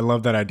I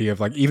love that idea of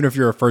like, even if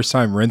you're a first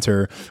time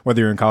renter,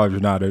 whether you're in college or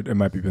not, it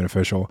might be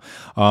beneficial.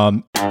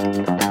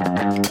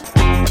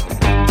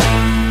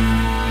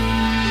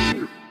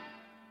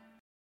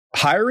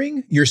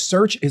 Hiring? Your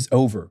search is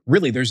over.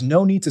 Really, there's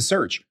no need to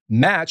search.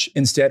 Match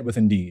instead with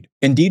Indeed.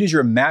 Indeed is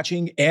your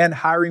matching and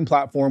hiring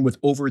platform with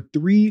over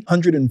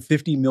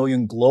 350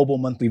 million global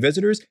monthly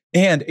visitors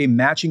and a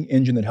matching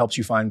engine that helps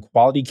you find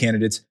quality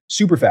candidates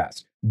super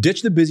fast.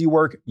 Ditch the busy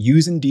work.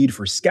 Use Indeed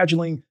for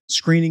scheduling,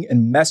 screening,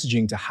 and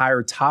messaging to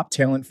hire top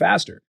talent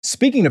faster.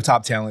 Speaking of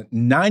top talent,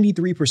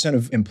 93%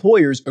 of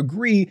employers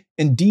agree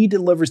Indeed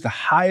delivers the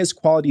highest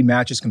quality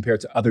matches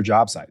compared to other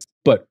job sites.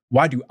 But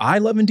why do I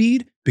love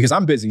Indeed? Because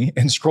I'm busy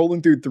and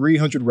scrolling through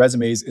 300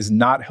 resumes is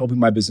not helping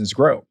my business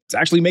grow. It's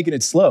actually making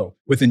it slow.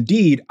 With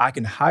Indeed, I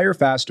can hire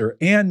faster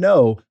and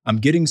know I'm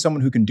getting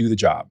someone who can do the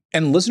job.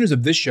 And listeners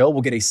of this show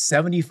will get a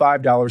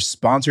 $75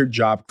 sponsored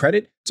job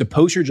credit to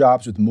post your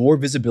jobs with more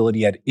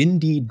visibility at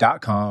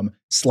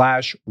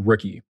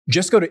Indeed.com/rookie.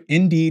 Just go to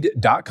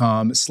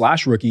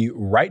Indeed.com/rookie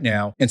right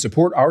now and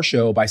support our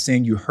show by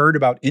saying you heard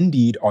about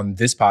Indeed on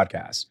this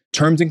podcast.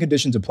 Terms and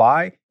conditions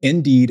apply.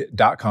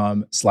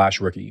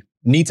 Indeed.com/rookie.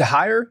 Need to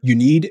hire? You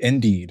need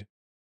Indeed.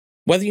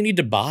 Whether you need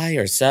to buy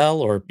or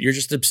sell, or you're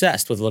just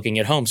obsessed with looking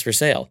at homes for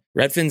sale,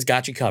 Redfin's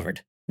got you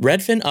covered.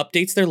 Redfin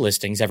updates their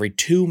listings every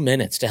 2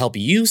 minutes to help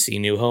you see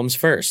new homes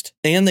first.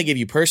 And they give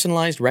you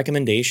personalized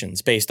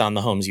recommendations based on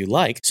the homes you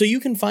like, so you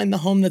can find the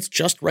home that's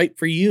just right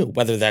for you,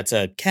 whether that's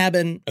a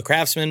cabin, a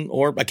craftsman,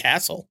 or a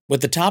castle.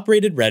 With the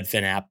top-rated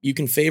Redfin app, you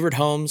can favorite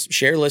homes,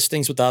 share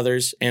listings with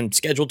others, and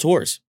schedule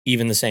tours,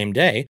 even the same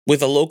day,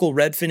 with a local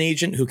Redfin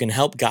agent who can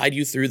help guide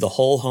you through the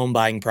whole home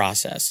buying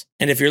process.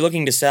 And if you're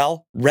looking to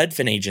sell,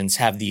 Redfin agents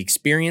have the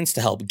experience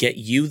to help get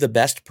you the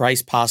best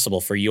price possible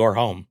for your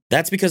home.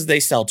 That's because they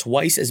sell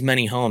twice as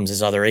many homes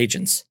as other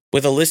agents.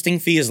 With a listing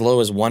fee as low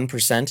as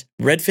 1%,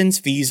 Redfin's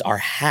fees are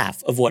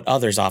half of what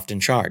others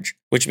often charge,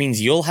 which means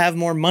you'll have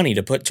more money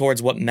to put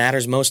towards what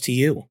matters most to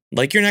you,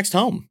 like your next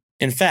home.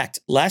 In fact,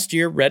 last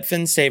year,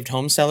 Redfin saved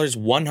home sellers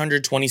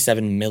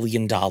 $127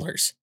 million.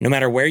 No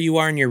matter where you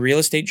are in your real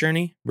estate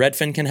journey,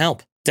 Redfin can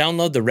help.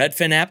 Download the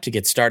Redfin app to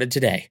get started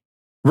today.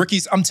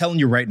 Rookies, I'm telling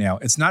you right now,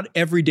 it's not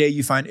every day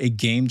you find a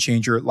game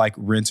changer like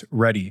Rent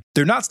Ready.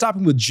 They're not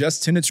stopping with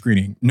just tenant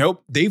screening.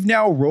 Nope, they've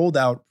now rolled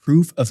out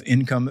proof of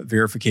income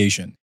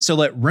verification. So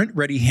let Rent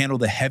Ready handle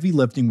the heavy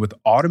lifting with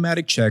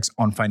automatic checks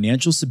on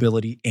financial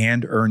stability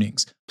and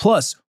earnings.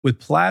 Plus, with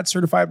Plaid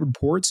certified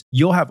reports,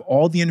 you'll have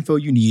all the info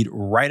you need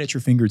right at your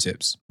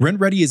fingertips.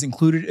 Rent Ready is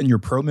included in your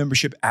pro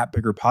membership at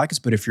Bigger Pockets,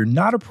 but if you're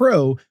not a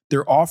pro,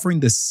 they're offering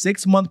the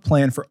 6-month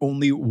plan for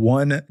only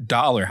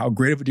 $1. How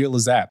great of a deal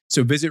is that?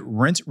 So visit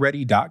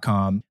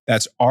rentready.com.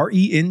 That's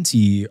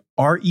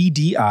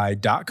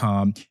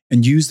RENTREDI.com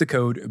and use the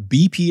code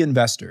BP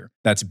Investor.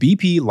 That's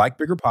BP like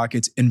Bigger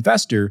Pockets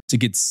Investor to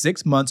get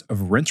 6 months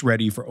of Rent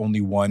Ready for only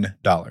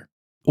 $1.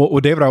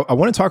 Well, David, I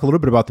want to talk a little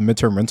bit about the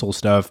midterm rental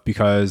stuff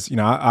because,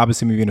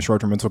 obviously me being a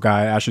short-term rental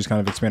guy, Ashley's kind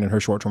of expanded her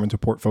short-term rental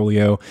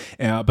portfolio.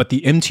 But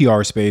the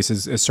MTR space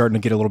is starting to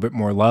get a little bit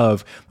more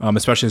love,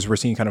 especially as we're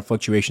seeing kind of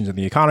fluctuations in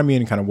the economy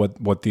and kind of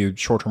what the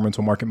short-term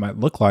rental market might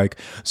look like.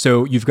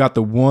 So you've got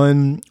the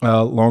one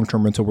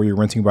long-term rental where you're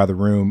renting by the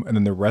room, and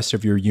then the rest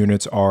of your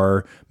units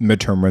are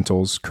midterm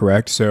rentals,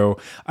 correct? So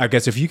I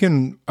guess if you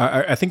can,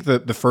 I think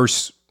the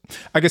first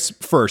I guess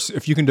first,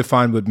 if you can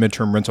define what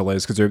midterm rental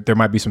is, because there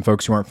might be some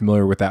folks who aren't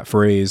familiar with that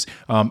phrase.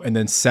 And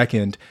then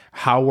second,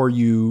 how are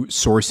you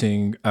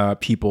sourcing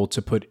people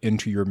to put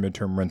into your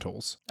midterm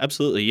rentals?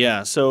 Absolutely,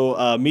 yeah.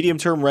 So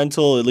medium-term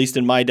rental, at least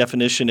in my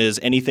definition, is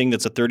anything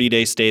that's a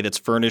 30-day stay that's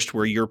furnished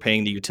where you're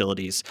paying the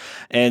utilities.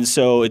 And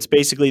so it's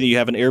basically that you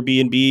have an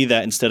Airbnb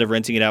that instead of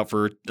renting it out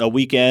for a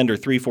weekend or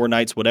 3-4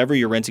 nights, whatever,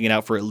 you're renting it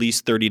out for at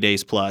least 30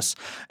 days plus.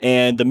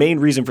 And the main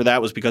reason for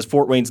that was because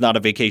Fort Wayne's not a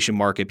vacation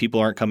market. People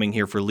aren't coming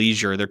here for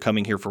leisure. They're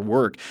coming here for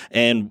work.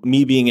 And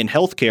me being in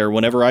healthcare,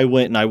 whenever I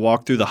went and I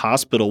walked through the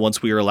hospital,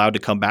 once we were allowed to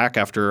come back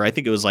after, I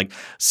think it was like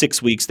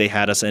 6 weeks, they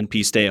had us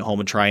NP stay at home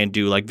and try and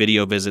do like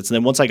video visits. And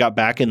then once I got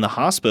back in the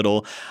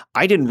hospital,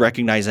 I didn't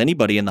recognize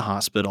anybody in the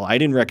hospital. I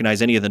didn't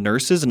recognize any of the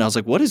nurses. And I was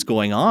like, what is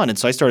going on? And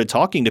so I started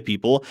talking to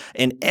people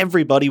and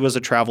everybody was a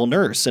travel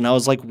nurse. And I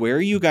was like, where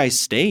are you guys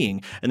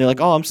staying? And they're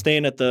like, oh, I'm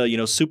staying at the,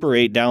 Super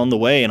 8 down the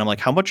way. And I'm like,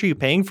 how much are you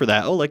paying for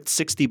that? Oh, like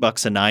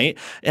 $60 a night.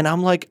 And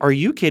I'm like, are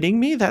you kidding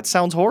me? That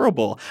sounds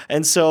horrible.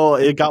 And so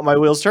it got my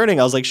wheels turning.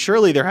 I was like,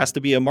 surely there has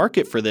to be a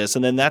market for this.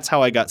 And then that's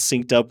how I got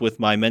synced up with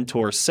my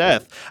mentor,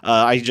 Seth.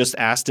 I just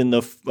asked in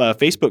the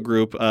Facebook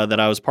group that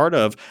I was part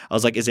of, I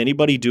was like, is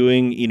anybody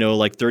doing,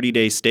 like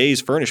 30-day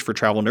stays furnished for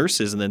travel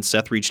nurses? And then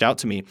Seth reached out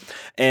to me.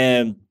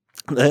 And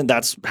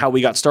that's how we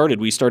got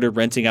started. We started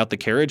renting out the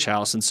carriage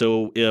house. And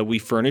so we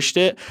furnished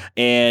it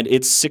and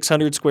it's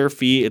 600 square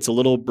feet. It's a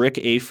little brick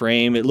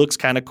A-frame. It looks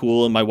kind of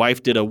cool. And my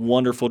wife did a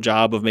wonderful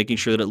job of making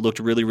sure that it looked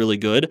really, really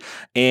good.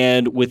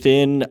 And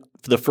within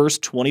the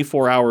first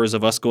 24 hours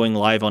of us going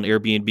live on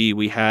Airbnb,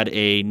 we had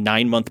a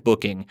 9-month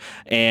booking.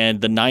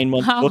 And the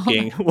 9-month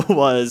booking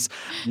was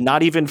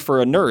not even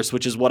for a nurse,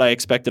 which is what I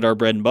expected our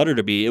bread and butter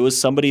to be. It was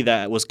somebody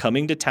that was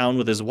coming to town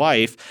with his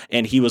wife,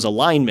 and he was a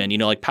lineman,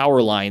 like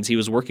power lines. He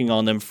was working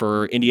on them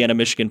for Indiana,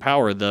 Michigan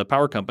Power, the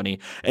power company.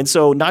 And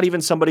so not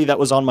even somebody that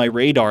was on my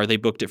radar, they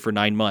booked it for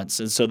 9 months.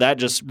 And so that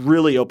just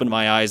really opened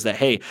my eyes that,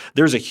 hey,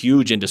 there's a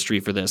huge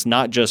industry for this,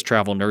 not just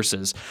travel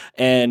nurses.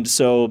 And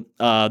so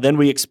then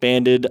we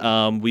expanded.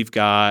 We've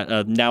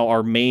got now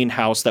our main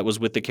house that was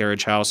with the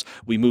carriage house.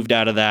 We moved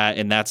out of that,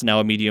 and that's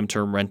now a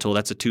medium-term rental.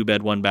 That's a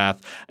 2-bed,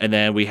 1-bath. And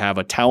then we have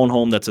a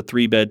townhome that's a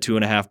 3-bed,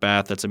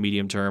 2.5-bath. That's a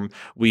medium-term.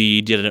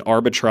 We did an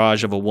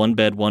arbitrage of a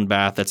 1-bed,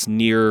 1-bath that's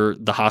near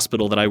the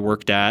hospital that I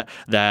worked at.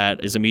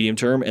 That is a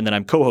medium-term. And then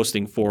I'm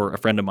co-hosting for a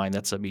friend of mine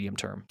that's a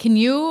medium-term. Can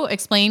you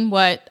explain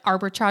what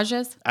arbitrage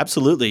is?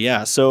 Absolutely,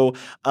 yeah. So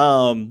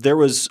there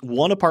was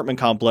one apartment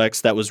complex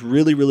that was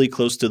really, really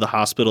close to the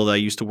hospital that I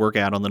used to work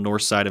at on the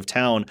north side of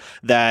town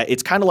that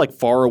it's kind of like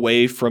far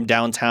away from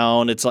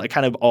downtown. It's like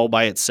kind of all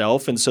by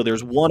itself. And so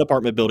there's one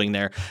apartment building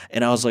there.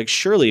 And I was like,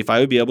 surely if I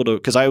would be able to,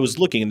 because I was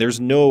looking and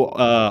there's no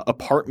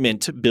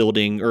apartment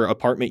building or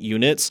apartment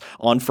units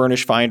on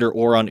Furnish Finder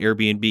or on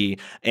Airbnb.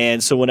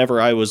 And so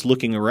whenever I was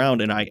looking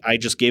around and I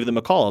just gave them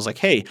a call, I was like,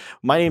 hey,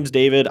 my name's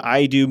David.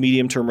 I do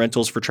medium-term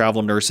rentals for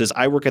travel nurses.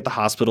 I work at the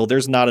hospital.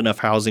 There's not enough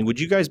housing. Would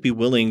you guys be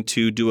willing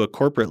to do a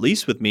corporate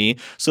lease with me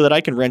so that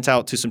I can rent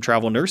out to some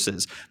travel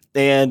nurses?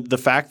 And the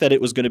fact that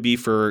it was going to be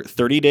for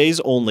 30 days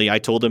only, I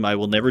told him I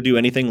will never do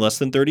anything less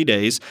than 30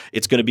 days.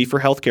 It's going to be for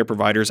healthcare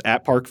providers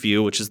at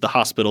Parkview, which is the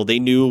hospital. They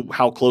knew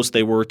how close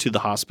they were to the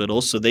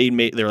hospital. So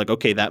they're like,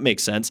 okay, that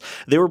makes sense.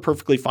 They were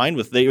perfectly fine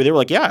with it. They were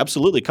like, yeah,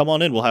 absolutely. Come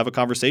on in. We'll have a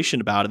conversation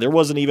about it. There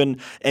wasn't even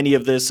any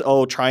of this,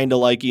 trying to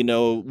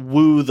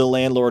woo the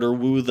landlord or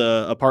woo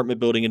the apartment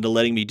building into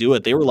letting me do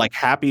it. They were like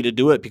happy to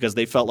do it because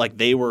they felt like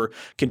they were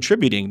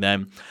contributing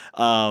them.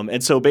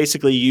 And so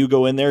basically you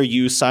go in there,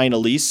 you sign a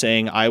lease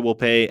saying I will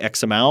pay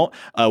X amount,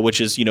 which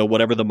is,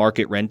 whatever the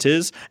market rent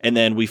is. And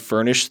then we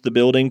furnish the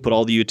building, put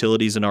all the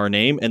utilities in our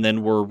name, and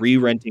then we're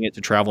re-renting it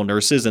to travel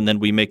nurses. And then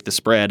we make the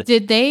spread.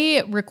 Did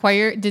they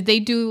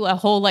do a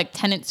whole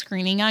tenant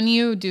screening on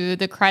you, do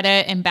the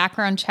credit and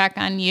background check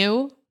on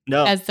you?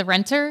 No. As the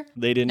renter?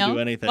 They didn't do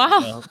anything. Wow.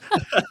 No.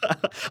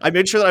 I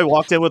made sure that I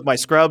walked in with my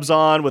scrubs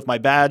on, with my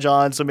badge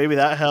on, so maybe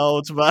that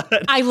helped.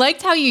 But I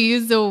liked how you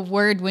used the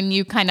word when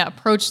you kind of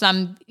approach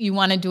them, you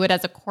want to do it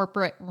as a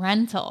corporate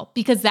rental,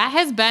 because that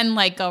has been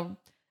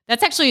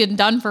that's actually been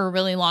done for a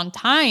really long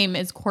time,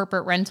 is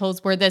corporate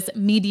rentals, where this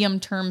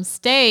medium-term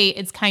stay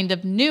is kind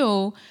of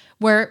new,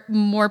 where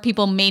more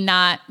people may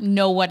not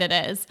know what it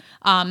is.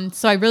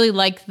 So I really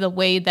like the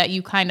way that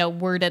you kind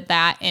of worded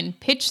that and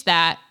pitched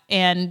that.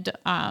 And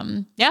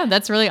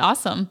that's really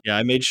awesome. Yeah,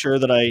 I made sure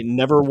that I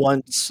never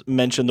once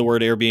mentioned the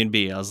word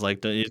Airbnb. I was like,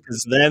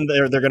 because then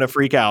they're going to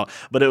freak out.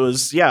 But it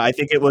was, I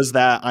think it was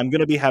that I'm going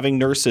to be having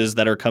nurses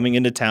that are coming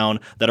into town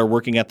that are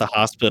working at the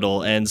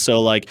hospital. And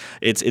so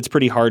it's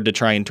pretty hard to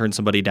try and turn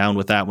somebody down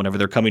with that whenever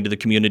they're coming to the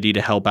community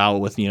to help out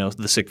with,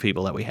 the sick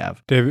people that we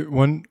have. David,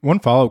 one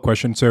follow-up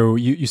question. So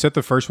you said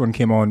the first one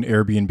came on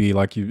Airbnb,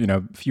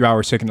 a few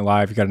hours taking it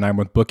live, you got a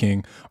 9-month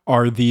booking.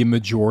 Are the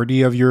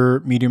majority of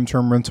your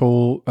medium-term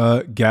rental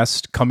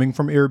guests coming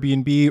from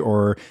Airbnb,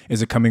 or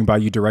is it coming by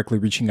you directly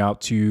reaching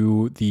out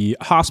to the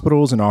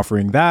hospitals and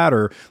offering that,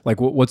 or like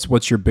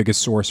what's your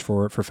biggest source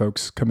for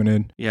folks coming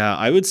in? Yeah,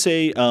 I would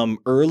say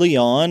early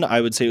on,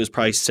 I would say it was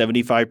probably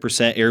 75%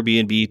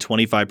 Airbnb,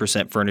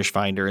 25% Furnish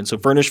Finder. And so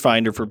Furnish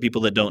Finder, for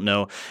people that don't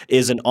know,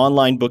 is an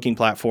online booking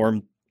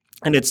platform.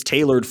 And it's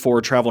tailored for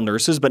travel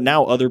nurses, but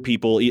now other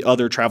people,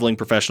 other traveling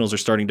professionals are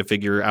starting to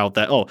figure out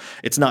that, oh,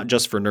 it's not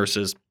just for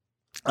nurses.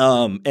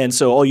 And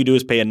so all you do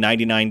is pay a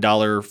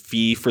 $99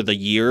 fee for the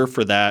year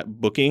for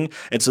that booking.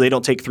 And so they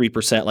don't take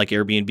 3% like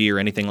Airbnb or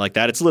anything like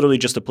that. It's literally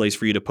just a place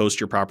for you to post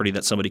your property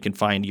that somebody can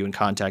find you and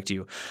contact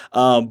you.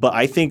 But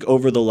I think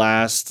over the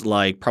last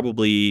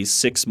probably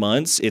 6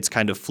 months, it's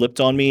kind of flipped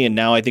on me. And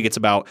now I think it's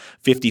about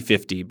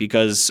 50-50,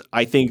 because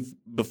I think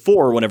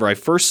before, whenever I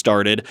first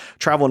started,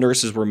 travel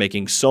nurses were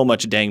making so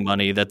much dang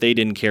money that they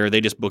didn't care. They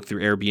just booked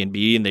through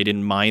Airbnb and they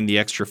didn't mind the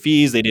extra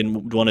fees. They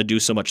didn't want to do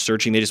so much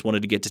searching. They just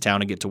wanted to get to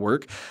town and get to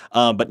work.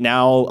 But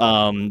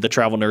now the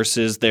travel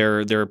nurses,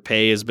 their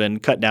pay has been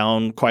cut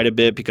down quite a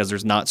bit because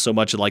there's not so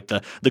much like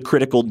the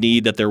critical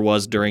need that there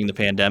was during the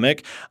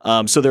pandemic.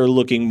 So they're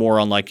looking more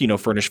on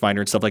Furnish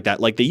Finder and stuff like that,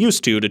 like they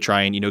used to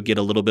try and, get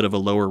a little bit of a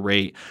lower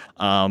rate.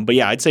 But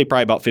yeah, I'd say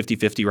probably about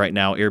 50-50 right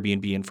now,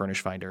 Airbnb and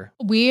Furnish Finder.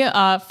 We,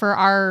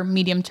 for our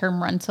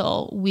medium-term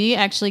rental, we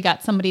actually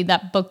got somebody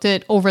that booked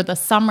it over the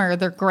summer,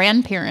 their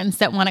grandparents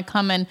that want to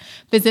come and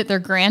visit their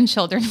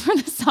grandchildren for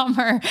the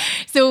summer.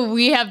 So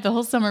we have the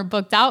whole summer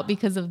booked out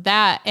because of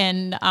that.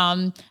 And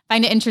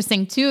find it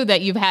interesting too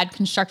that you've had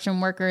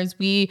construction workers.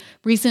 We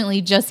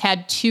recently just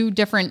had 2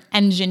 different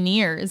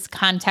engineers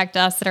contact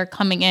us that are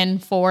coming in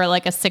for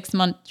like a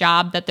 6-month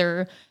job that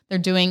they're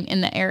doing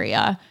in the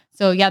area.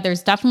 So yeah,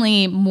 there's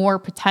definitely more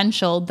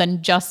potential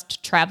than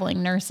just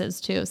traveling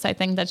nurses too. So I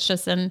think that's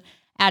just an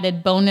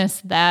added bonus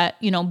that,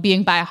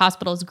 being by a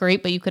hospital is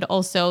great, but you could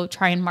also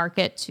try and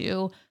market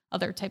to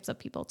other types of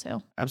people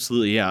too.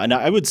 Absolutely. Yeah. And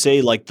I would say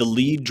the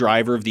lead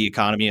driver of the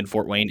economy in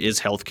Fort Wayne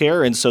is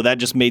healthcare. And so that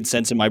just made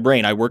sense in my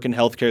brain. I work in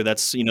healthcare.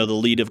 That's, the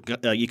lead of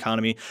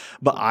economy.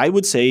 But I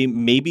would say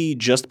maybe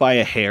just by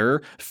a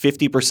hair,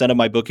 50% of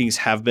my bookings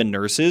have been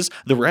nurses.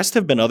 The rest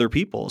have been other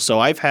people. So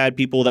I've had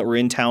people that were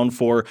in town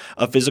for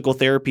a physical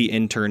therapy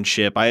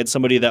internship. I had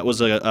somebody that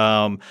was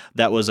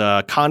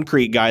a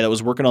concrete guy that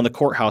was working on the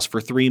courthouse for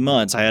 3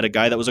 months. I had a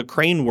guy that was a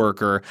crane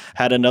worker,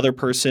 had another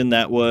person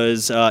that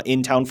was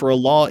in town for a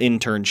law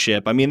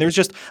internship. I mean, there's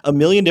just a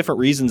million different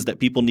reasons that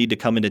people need to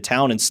come into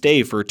town and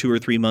stay for 2 or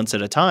 3 months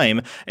at a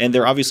time. And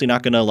they're obviously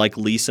not going to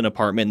lease an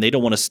apartment, and they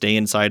don't want to stay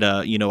inside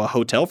a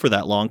hotel for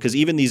that long. Cause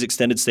even these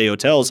extended stay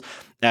hotels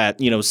at,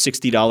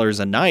 $60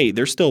 a night,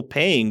 they're still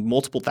paying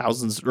multiple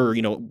thousands or,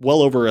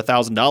 well over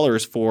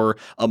 $1,000 for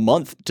a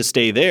month to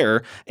stay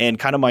there. And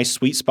kind of my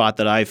sweet spot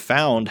that I've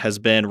found has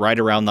been right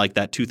around that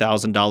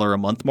 $2,000 a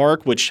month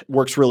mark, which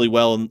works really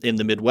well in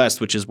the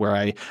Midwest, which is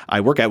where I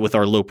work at with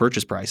our low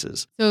purchase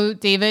prices. So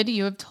David,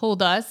 you have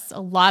told us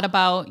a lot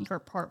about your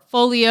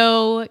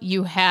portfolio.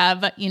 You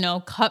have,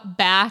 cut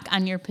back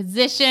on your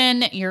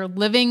position. You're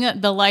living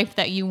the life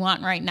that you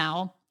want right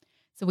now.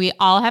 So we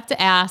all have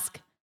to ask,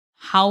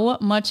 how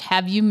much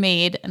have you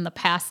made in the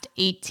past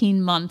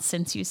 18 months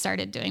since you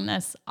started doing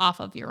this off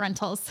of your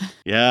rentals?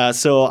 Yeah,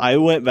 so I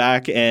went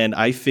back and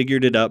I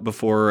figured it up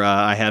before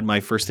I had my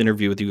first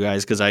interview with you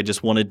guys because I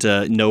just wanted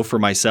to know for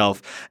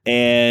myself.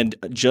 And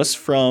just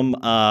from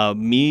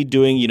me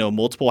doing,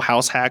 multiple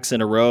house hacks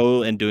in a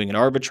row and doing an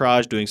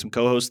arbitrage, doing some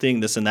co-hosting,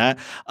 this and that,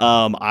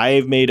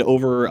 I've made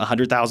over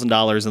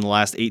 $100,000 in the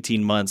last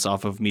 18 months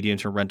off of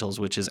medium-term rentals,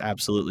 which is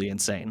absolutely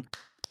insane.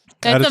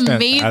 That's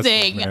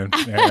amazing.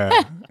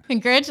 Yeah.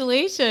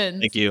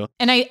 Congratulations. Thank you.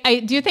 And I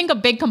do think a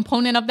big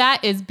component of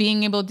that is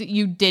being able to,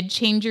 you did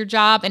change your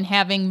job and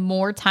having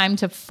more time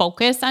to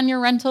focus on your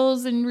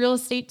rentals and real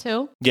estate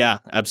too. Yeah,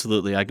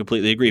 absolutely. I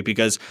completely agree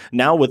because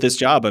now with this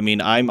job, I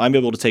mean, I'm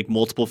able to take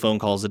multiple phone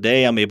calls a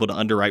day. I'm able to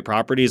underwrite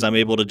properties. I'm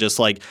able to just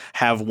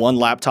have one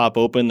laptop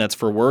open that's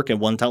for work and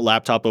one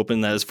laptop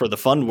open that is for the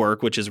fun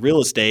work, which is real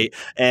estate,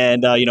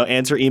 and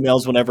answer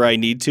emails whenever I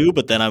need to.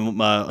 But then I'm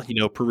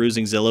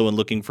perusing Zillow and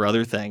looking for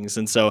other things.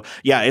 And so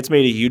yeah, it's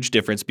made a huge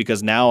difference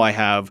because now I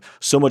have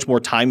so much more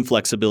time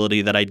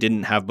flexibility that I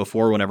didn't have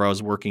before whenever I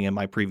was working in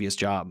my previous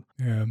job.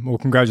 Yeah. Well,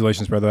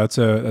 congratulations, brother. That's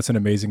an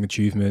amazing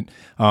achievement.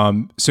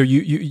 So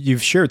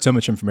you've shared so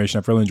much information.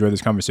 I've really enjoyed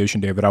this conversation,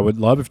 David. I would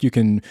love if you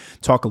can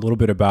talk a little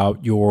bit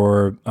about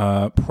your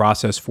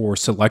process for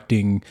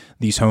selecting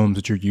these homes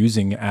that you're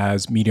using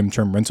as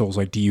medium-term rentals.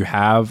 Do you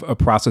have a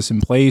process in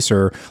place,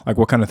 or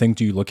what kind of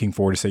things are you looking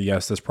for to say,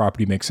 yes, this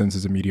property makes sense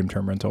as a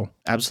medium-term rental?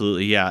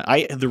 Absolutely. Yeah.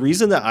 the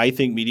reason that I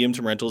think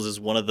medium-term rentals is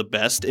one of the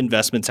best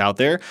investments out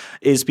there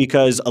is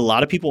because a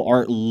lot of people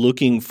aren't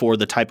looking for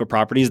the type of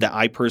properties that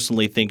I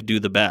personally think do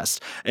the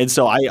best. And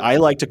so I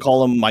like to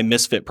call them my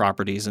misfit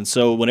properties. And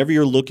so whenever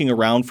you're looking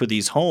around for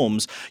these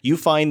homes, you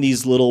find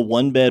these little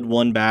 1-bed,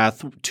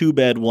 1-bath,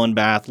 2-bed,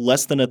 1-bath,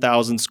 less than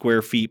 1,000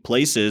 square feet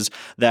places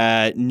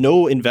that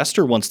no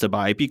investor wants to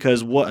buy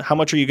because how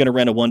much are you going to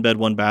rent a 1-bed,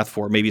 1-bath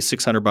for? Maybe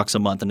 $600 a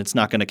month, and it's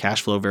not going to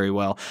cash flow very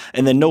well.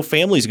 And then no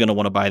family's going to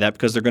want to buy that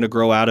because they're going to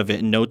grow out of it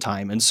in no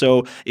time. And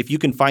so if you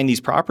can find these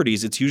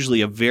properties, it's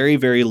usually a very,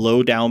 very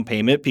low down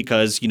payment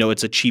because,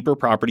 it's a cheaper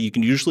property. You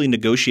can usually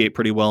negotiate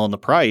pretty well on the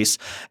price.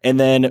 And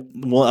then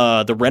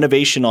the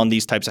renovation on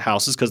these types of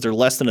houses, because they're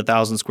less than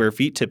 1,000 square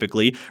feet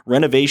typically,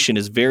 renovation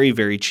is very,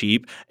 very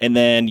cheap. And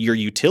then your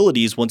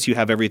utilities, once you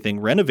have everything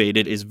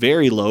renovated, is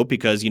very low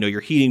because,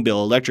 your heating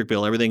bill, electric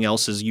bill, everything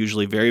else is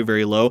usually very,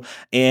 very low.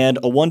 And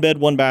a 1-bed,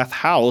 1-bath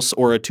house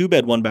or a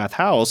 2-bed, 1-bath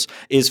house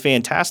is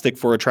fantastic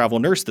for a travel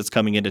nurse that's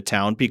coming into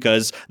town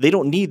because they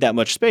don't need that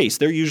much space.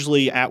 They're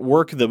usually at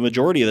work the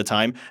majority of the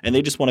time, and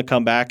they just want to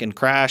come back and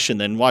crash and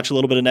then watch a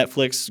little bit of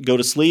Netflix, go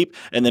to sleep,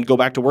 and then go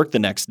back to work the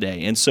next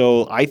day. And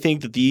so I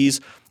think that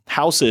these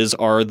houses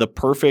are the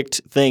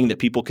perfect thing that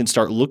people can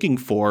start looking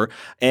for.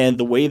 And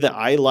the way that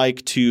I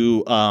like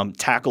to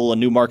tackle a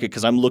new market,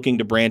 because I'm looking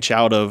to branch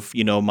out of,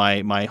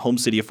 my home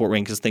city of Fort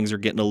Wayne, because things are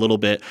getting a little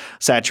bit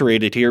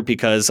saturated here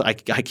because I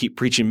keep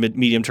preaching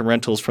medium-term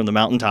rentals from the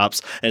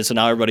mountaintops. And so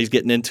now everybody's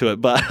getting into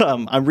it. But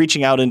I'm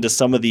reaching out into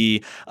some of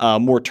the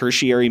more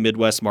tertiary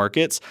Midwest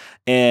markets.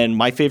 And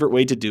my favorite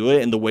way to do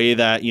it, and the way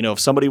that, if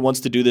somebody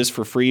wants to do this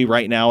for free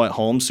right now at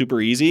home, super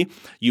easy,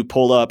 you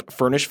pull up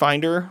Furnish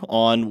Finder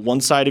on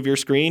one side of your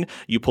screen,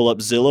 you pull up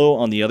Zillow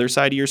on the other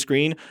side of your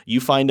screen, you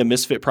find a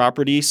misfit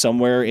property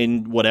somewhere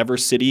in whatever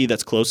city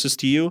that's closest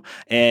to you.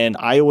 And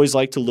I always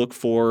like to look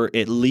for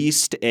at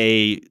least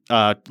a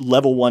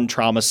level 1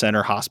 trauma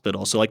center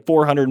hospital. So like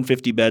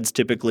 450 beds,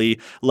 typically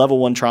level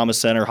 1 trauma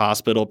center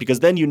hospital,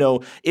 because then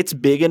it's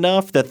big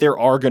enough that there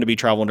are going to be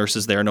travel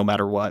nurses there no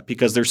matter what,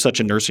 because there's such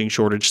a nursing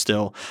shortage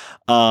still.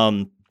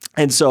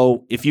 And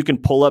so if you can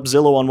pull up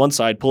Zillow on one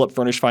side, pull up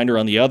Furnish Finder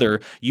on the other,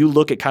 you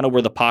look at kind of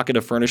where the pocket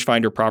of Furnish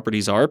Finder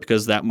properties are,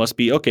 because that must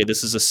be, okay,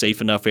 this is a safe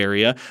enough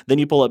area. Then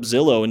you pull up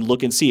Zillow and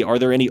look and see, are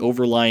there any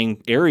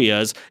overlying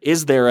areas?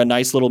 Is there a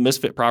nice little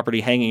misfit property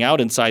hanging out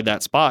inside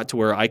that spot to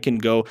where I can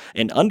go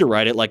and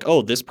underwrite it? Like,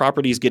 oh, this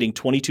property is getting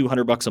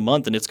 $2,200 a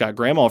month and it's got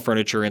grandma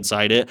furniture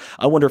inside it.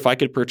 I wonder if I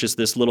could purchase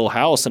this little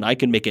house and I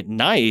can make it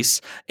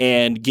nice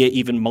and get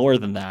even more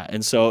than that.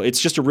 And so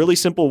it's just a really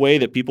simple way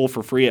that people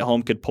for free at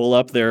home could pull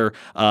up their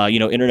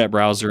internet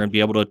browser and be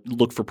able to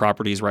look for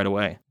properties right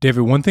away.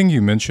 David, one thing you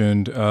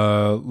mentioned,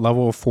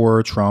 level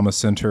 4 trauma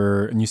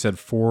center, and you said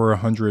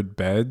 400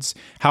 beds.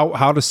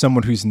 How does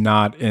someone who's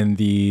not in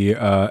the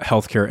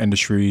healthcare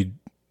industry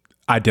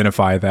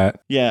identify that?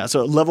 Yeah,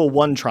 so level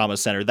 1 trauma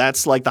center,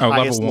 that's like the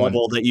highest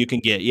level that you can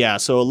get. Yeah,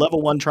 so a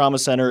level 1 trauma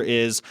center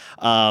is,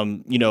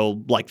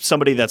 like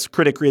somebody that's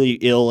critically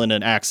ill in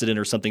an accident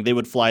or something, they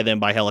would fly them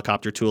by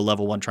helicopter to a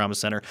level 1 trauma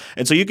center.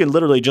 And so you can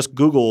literally just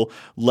Google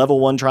level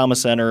 1 trauma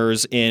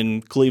centers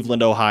in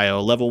Cleveland,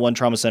 Ohio, level 1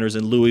 trauma centers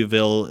in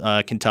Louisville,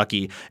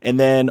 Kentucky. And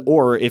then,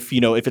 or if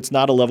it's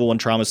not a level 1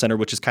 trauma center,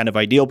 which is kind of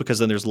ideal because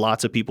then there's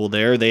lots of people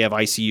there, they have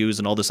ICUs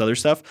and all this other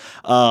stuff.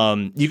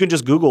 You can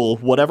just Google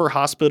whatever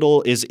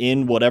hospital is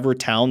in whatever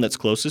town that's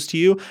closest to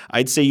you.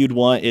 I'd say you'd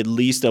want at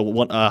least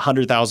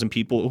 100,000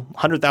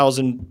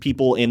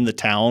 people in the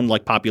town,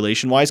 like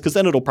population wise, because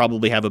then it'll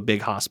probably have a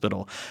big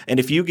hospital. And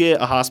if you get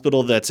a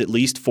hospital that's at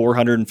least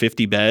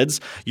 450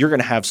 beds, you're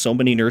going to have so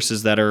many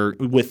nurses that are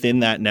within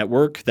that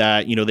network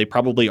that, they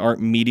probably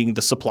aren't meeting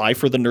the supply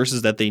for the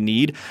nurses that they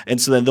need. And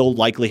so then they'll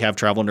likely have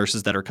travel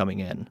nurses that are coming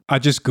in. I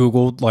just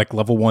Googled like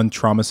level 1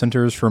 trauma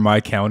centers for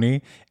my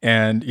county.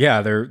 And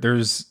yeah,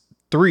 there's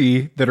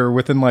 3 that are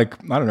within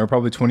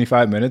probably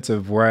 25 minutes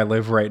of where I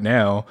live right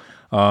now.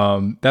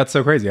 That's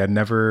so crazy. I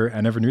never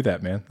knew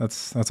that, man.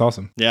 That's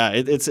awesome. Yeah,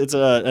 it's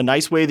a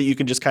nice way that you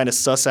can just kind of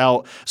suss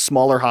out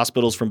smaller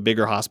hospitals from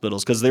bigger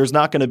hospitals, because there's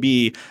not going to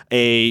be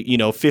a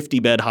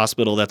 50-bed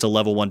hospital that's a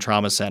level 1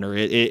 trauma center.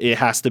 It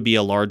has to be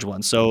a large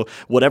one. So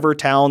whatever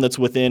town that's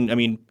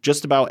within,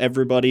 just about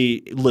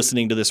everybody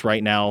listening to this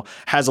right now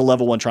has a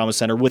level 1 trauma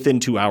center within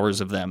 2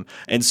 hours of them.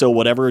 And so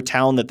whatever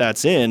town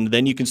that's in,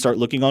 then you can start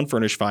looking on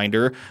Furnish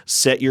Finder,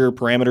 set your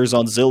parameters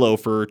on Zillow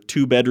for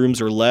 2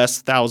 bedrooms or less,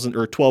 1,000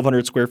 or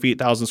 1,200 square feet,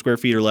 1,000 square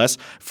feet or less.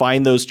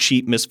 Find those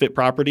cheap misfit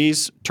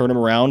properties, turn them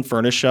around,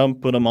 furnish them,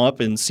 put them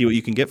up, and see what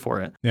you can get for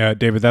it. Yeah,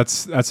 David,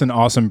 that's an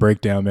awesome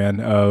breakdown, man,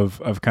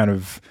 of kind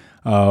of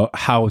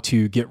how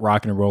to get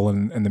rock and roll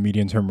in the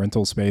medium-term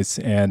rental space.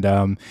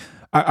 And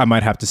I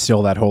might have to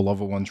steal that whole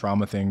level 1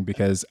 trauma thing,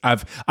 because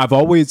I've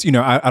always,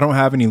 I don't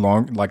have any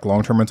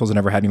long-term rentals. I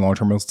never had any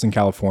long-term rentals in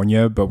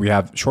California, but we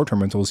have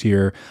short-term rentals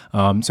here.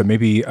 So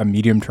maybe a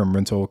medium-term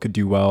rental could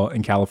do well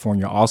in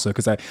California also,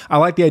 because I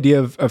like the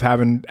idea of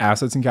having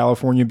assets in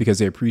California because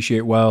they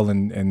appreciate well,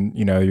 and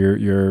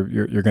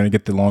you're going to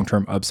get the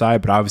long-term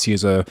upside. But obviously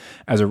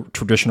as a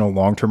traditional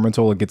long-term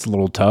rental, it gets a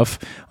little tough.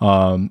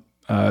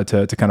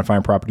 to kind of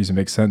find properties that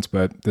make sense.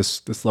 But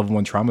this level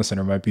 1 trauma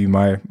center might be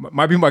my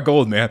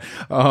goal, man.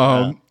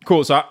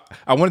 Cool. So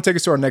I want to take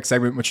us to our next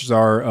segment, which is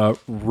our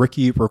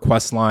Ricky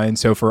request line.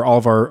 So for all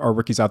of our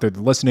Rickies out there that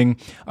are listening,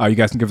 you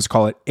guys can give us a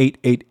call at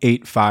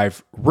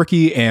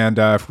 888-5-RICKY. And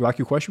if we like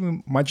your question,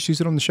 we might just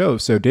use it on the show.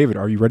 So David,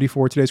 are you ready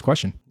for today's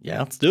question? Yeah,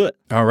 let's do it.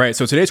 All right.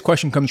 So today's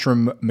question comes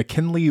from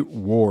McKinley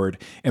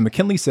Ward. And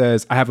McKinley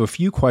says, I have a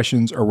few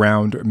questions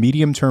around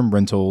medium-term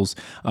rentals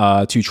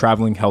to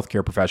traveling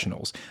healthcare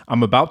professionals.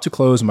 I'm about to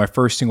close my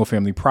first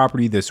single-family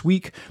property this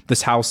week.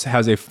 This house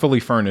has a fully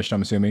furnished,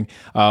 I'm assuming,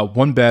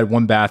 1 bed,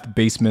 1 bath,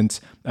 basement,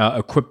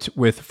 equipped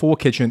with full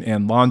kitchen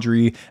and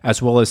laundry,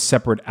 as well as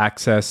separate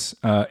access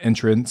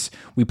entrance.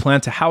 We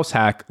plan to house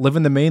hack, live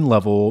in the main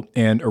level,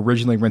 and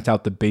originally rent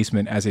out the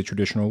basement as a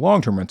traditional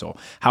long-term rental.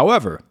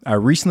 However, I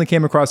recently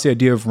came across the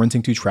idea of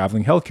renting to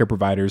traveling healthcare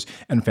providers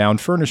and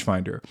found Furnish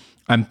Finder.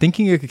 I'm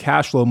thinking it could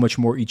cash flow much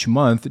more each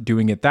month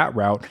doing it that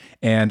route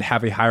and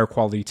have a higher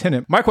quality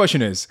tenant. My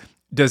question is,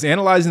 does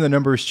analyzing the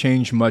numbers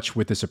change much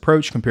with this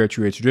approach compared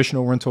to a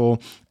traditional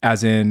rental,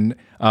 as in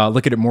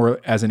look at it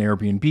more as an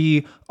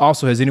Airbnb?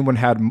 Also, has anyone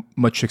had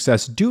much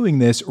success doing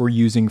this or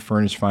using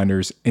Furnish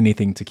Finders?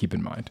 Anything to keep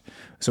in mind?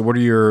 So what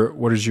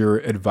is your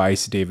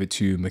advice, David,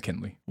 to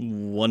McKinley?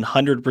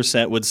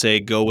 100% would say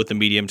go with the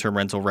medium-term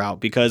rental route,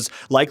 because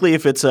likely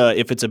if it's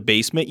a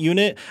basement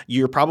unit,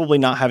 you're probably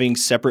not having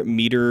separate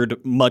metered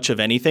much of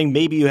anything.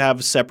 Maybe you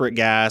have separate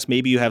gas,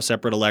 maybe you have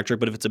separate electric,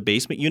 but if it's a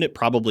basement unit,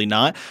 probably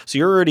not. So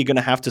you're already going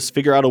to have to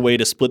figure out a way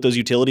to split those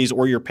utilities,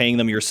 or you're paying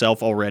them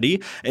yourself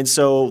already. And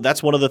so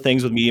that's one of the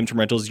things with medium-term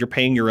rentals, you're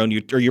paying your own,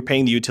 or you're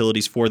paying the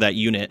utilities for that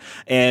unit.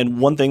 And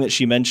one thing that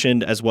she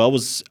mentioned as well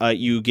was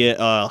you get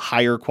a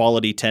higher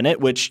quality tenant,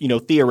 which,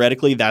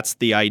 theoretically that's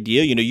the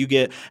idea. You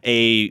get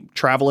a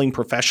traveling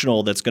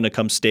professional that's going to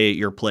come stay at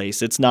your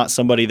place. It's not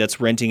somebody that's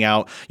renting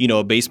out,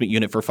 a basement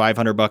unit for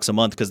 $500 a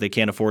month because they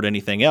can't afford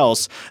anything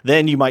else.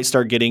 Then you might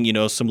start getting,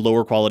 some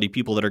lower quality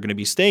people that are going to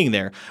be staying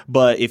there.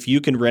 But if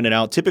you can rent it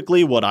out,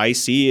 typically what I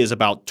see is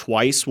about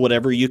twice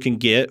whatever you can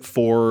get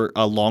for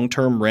a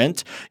long-term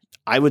rent.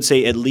 I would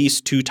say at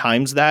least 2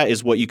 times that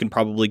is what you can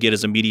probably get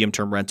as a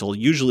medium-term rental,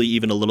 usually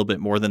even a little bit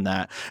more than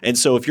that. And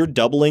so if you're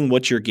doubling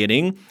what you're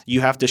getting,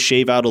 you have to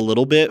shave out a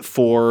little bit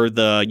for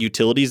the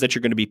utilities that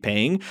you're going to be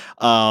paying.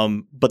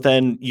 But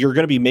then you're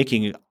going to be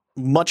making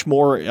much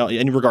more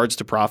in regards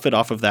to profit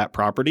off of that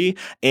property.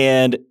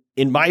 And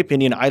in my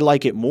opinion, I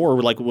like it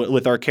more like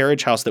with our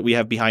carriage house that we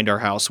have behind our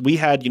house. We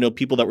had,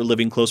 people that were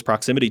living close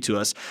proximity to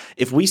us.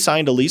 If we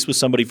signed a lease with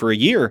somebody for a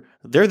year,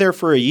 they're there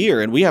for a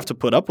year and we have to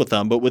put up with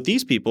them. But with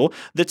these people,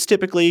 that's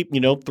typically,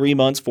 3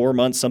 months, 4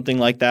 months, something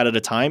like that at a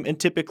time. And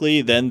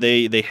typically then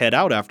they head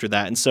out after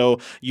that. And so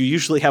you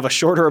usually have a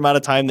shorter amount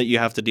of time that you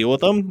have to deal with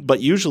them,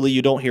 but usually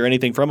you don't hear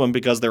anything from them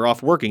because they're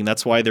off working.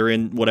 That's why they're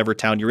in whatever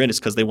town you're in, is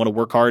because they want to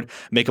work hard,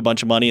 make a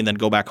bunch of money, and then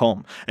go back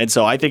home. And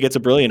so I think it's a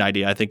brilliant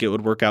idea. I think it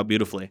would work out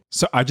beautifully.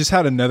 So I just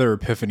had another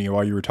epiphany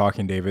while you were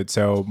talking, David.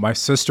 So my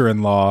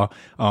sister-in-law,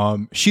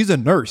 she's a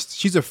nurse.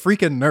 She's a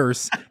freaking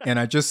nurse. And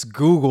I just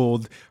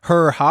Googled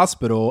her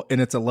hospital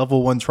and it's a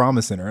level 1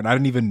 trauma center. And I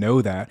didn't even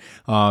know that.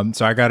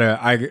 So I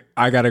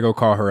gotta go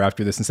call her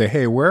after this and say,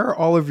 hey, where are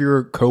all of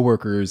your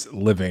coworkers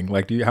living?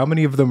 Like, how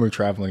many of them are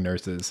traveling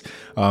nurses?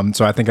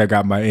 So I think I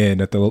got my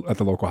in at the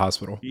local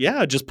hospital.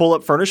 Yeah, just pull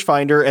up Furnish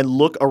Finder and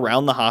look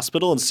around the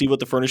hospital and see what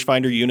the Furnish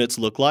Finder units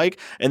look like.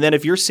 And then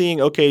if you're seeing,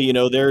 okay,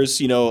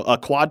 there's, a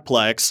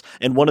quadplex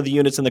and one of the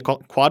units in the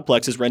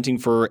quadplex is renting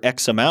for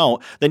X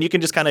amount, then you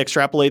can just kind of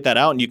extrapolate that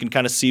out and you can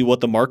kind of see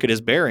what the market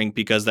is bearing,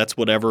 because that's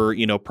whatever,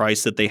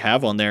 price that they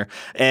have on there.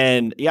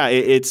 And yeah,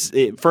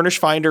 Furnish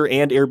Finder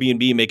and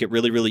Airbnb make it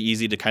really, really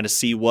easy to kind of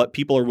see what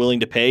people are willing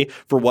to pay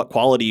for what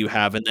quality you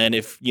have. And then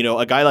if,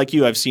 a guy like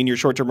you, I've seen your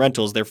short-term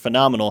rentals, they're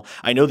phenomenal.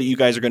 I know that you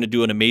guys are going to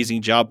do an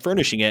amazing job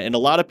furnishing it. And a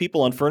lot of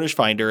people on Furnish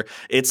Finder,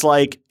 it's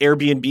like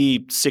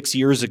Airbnb 6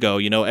 years ago,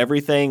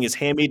 everything is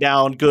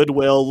hand-me-down,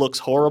 Goodwill, looks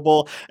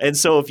horrible. And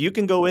so if you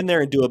can go in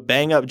there and do a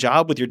bang up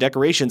job with your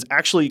decorations,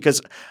 actually,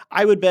 because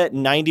I would bet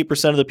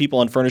 90% of the people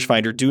on Furnish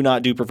Finder do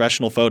not do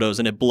professional photos,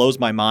 and it blows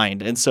my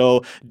mind. And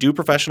so do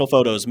professional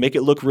photos, make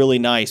it look really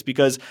nice,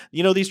 because,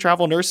 these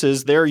travel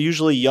nurses, they're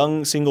usually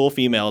young single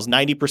females.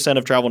 90%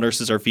 of travel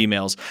nurses are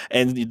females.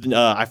 And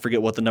I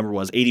forget what the number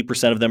was.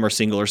 80% of them are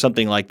single or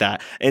something like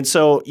that. And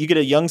so you get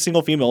a young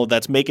single female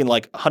that's making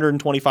like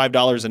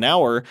 $125 an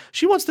hour.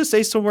 She wants to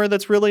stay somewhere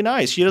that's really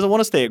nice. She doesn't want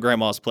to stay at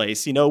grandma's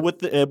place,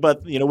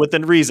 but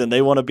within reason.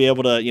 They want to be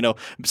able to,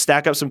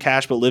 stack up some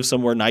cash, but live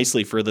somewhere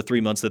nicely for the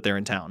 3 months that they're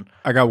in town.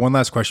 I got one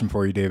last question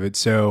for you, David.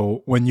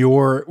 So when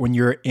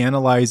you're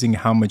analyzing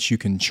how much you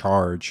can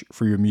charge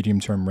for your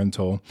medium-term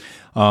rental,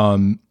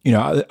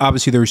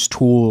 obviously there's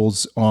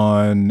tools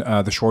on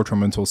the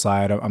short-term rental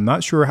side. I'm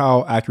not sure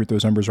how accurate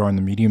those numbers are on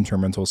the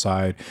medium-term rental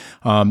side.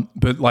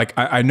 But like,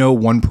 I know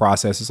one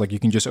process is like, you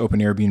can just open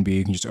Airbnb,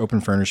 you can just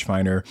open Furnish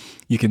Finder,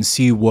 you can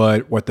see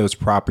what those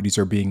properties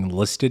are being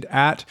listed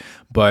at.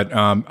 But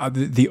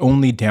the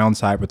only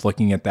downside with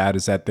looking at that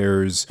is that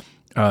there's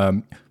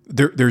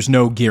there's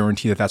no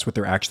guarantee that that's what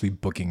they're actually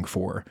booking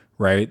for,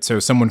 right? So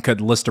someone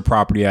could list a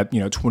property at,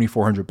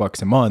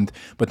 $2,400 a month,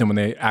 but then when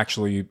they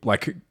actually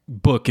like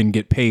book and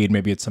get paid,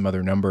 maybe it's some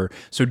other number.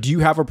 So do you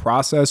have a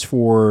process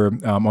for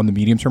on the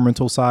medium term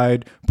rental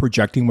side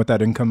projecting what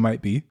that income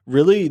might be?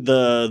 Really,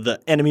 the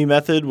enemy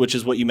method, which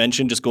is what you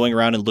mentioned, just going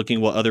around and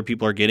looking what other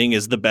people are getting,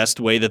 is the best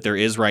way that there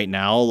is right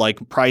now.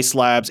 Like Price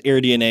Labs,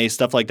 AirDNA,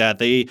 stuff like that.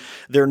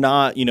 They're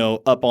not,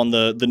 up on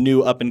the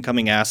new up and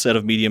coming asset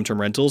of medium term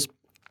rentals.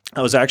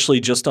 I was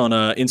actually just on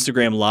a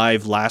Instagram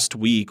Live last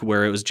week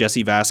where it was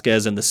Jesse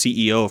Vasquez and the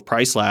CEO of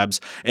Price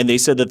Labs, and they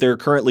said that they're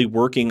currently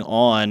working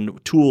on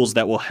tools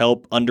that will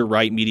help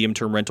underwrite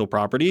medium-term rental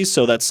properties.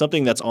 So that's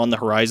something that's on the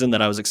horizon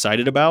that I was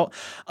excited about.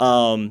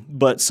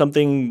 But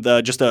something,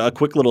 just a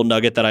quick little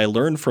nugget that I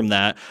learned from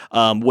that,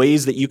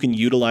 ways that you can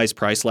utilize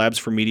Price Labs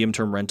for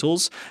medium-term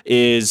rentals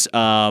is,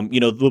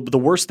 the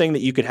worst thing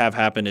that you could have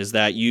happen is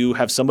that you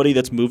have somebody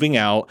that's moving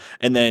out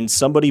and then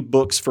somebody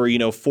books for,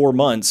 4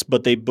 months,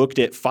 but they booked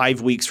it 5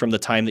 weeks from the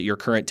time that your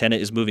current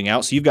tenant is moving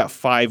out. So you've got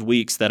 5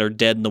 weeks that are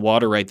dead in the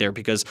water right there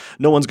because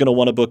no one's going to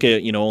want to book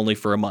it, only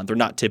for a month or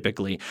not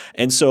typically.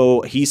 And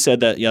so he said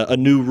that a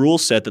new rule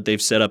set that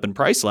they've set up in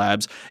Price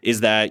Labs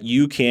is that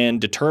you can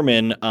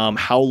determine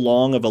how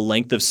long of a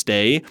length of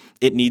stay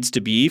it needs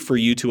to be for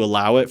you to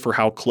allow it for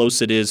how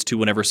close it is to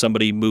whenever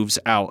somebody moves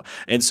out.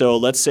 And so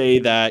let's say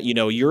that,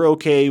 you're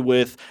okay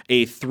with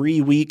a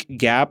 3-week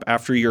gap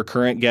after your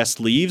current guest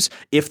leaves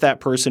if that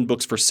person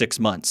books for 6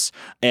 months.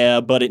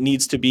 But it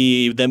needs to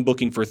be them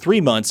booking for 3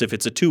 months if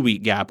it's a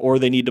 2-week gap, or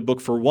they need to book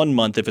for 1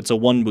 month if it's a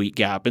 1-week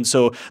gap. And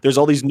so there's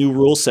all these new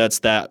rule sets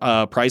that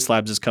Price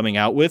Labs is coming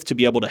out with to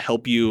be able to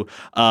help you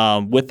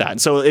with that.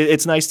 And so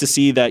it's nice to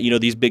see that,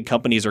 these big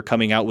companies are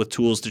coming out with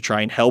tools to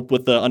try and help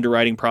with the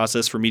underwriting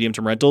process for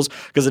medium-term rentals,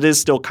 because it is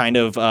still kind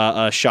of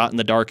a shot in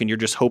the dark, and you're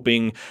just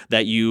hoping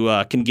that you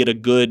can get a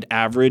good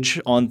average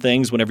on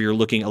things whenever you're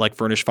looking at like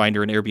Furnish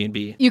Finder and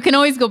Airbnb. You can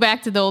always go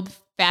back to the old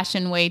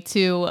fashioned way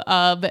too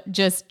of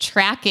just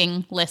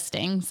tracking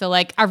listings. So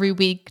like every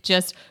week,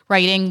 just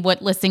writing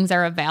what listings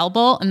are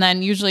available. And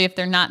then usually if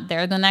they're not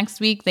there the next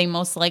week, they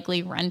most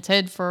likely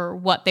rented for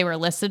what they were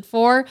listed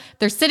for.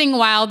 They're sitting a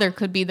while. There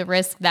could be the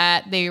risk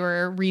that they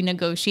were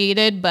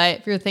renegotiated. But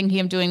if you're thinking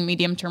of doing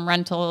medium-term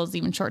rentals,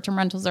 even short-term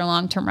rentals or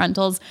long-term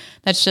rentals,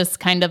 that's just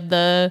kind of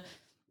the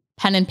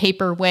pen and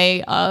paper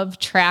way of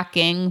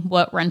tracking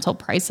what rental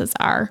prices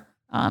are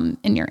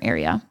in your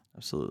area.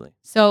 Absolutely.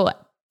 So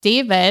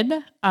David,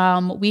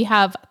 we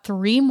have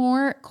 3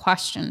 more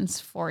questions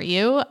for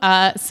you.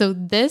 So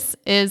this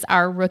is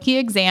our rookie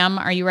exam.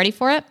 Are you ready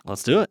for it?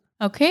 Let's do it.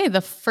 Okay, the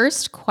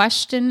first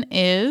question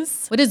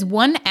is, what is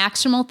one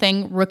actionable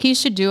thing rookies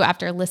should do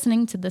after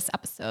listening to this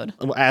episode?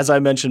 As I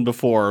mentioned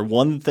before,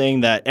 one thing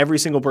that every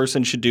single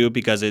person should do,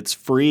 because it's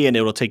free and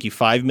it'll take you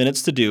 5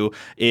 minutes to do,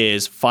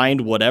 is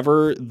find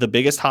whatever the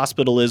biggest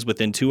hospital is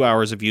within 2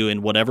 hours of you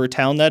in whatever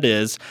town that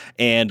is,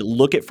 and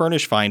look at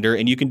Furnish Finder.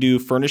 And you can do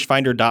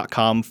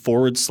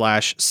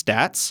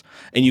furnishfinder.com/stats,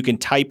 and you can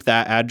type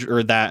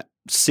that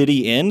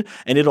city in,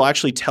 and it'll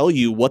actually tell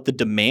you what the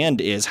demand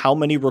is, how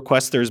many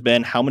requests there's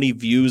been, how many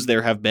views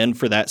there have been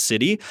for that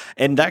city.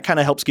 And that kind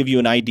of helps give you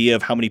an idea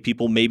of how many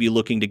people may be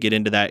looking to get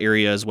into that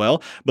area as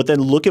well. But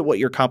then look at what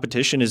your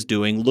competition is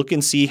doing. Look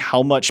and see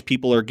how much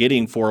people are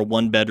getting for a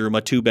 1-bedroom,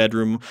 a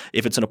 2-bedroom,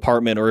 if it's an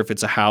apartment or if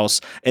it's a house.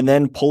 And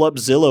then pull up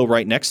Zillow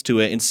right next to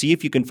it and see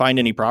if you can find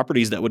any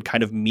properties that would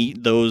kind of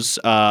meet those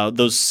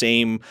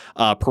same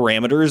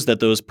parameters that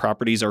those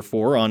properties are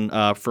for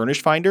on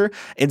Furnish Finder,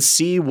 and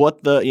see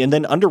and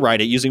then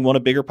underwrite it using one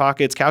of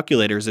BiggerPockets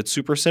calculators. It's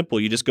super simple.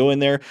 You just go in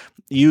there,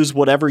 use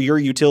whatever your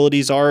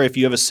utilities are. If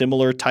you have a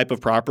similar type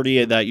of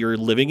property that you're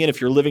living in, if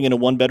you're living in a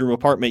 1-bedroom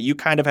apartment, you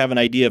kind of have an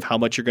idea of how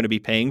much you're going to be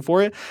paying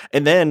for it,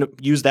 and then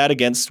use that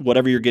against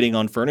whatever you're getting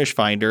on Furnish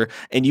Finder,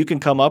 and you can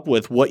come up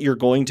with what you're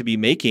going to be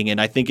making. And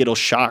I think it'll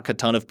shock a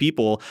ton of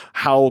people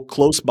how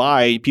close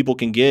by people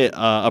can get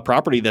a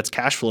property that's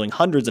cash flowing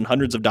hundreds and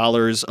hundreds of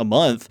dollars a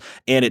month,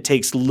 and it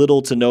takes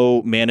little to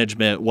no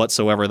management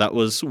whatsoever. That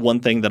was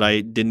one thing that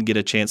I didn't get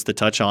a chance to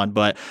touch on,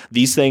 but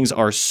these things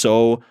are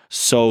so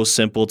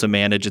simple to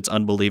manage. It's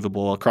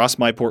unbelievable. Across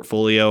my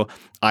portfolio,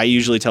 I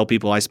usually tell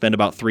people I spend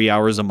about 3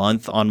 hours a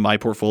month on my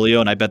portfolio,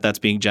 and I bet that's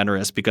being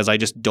generous because I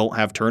just don't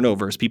have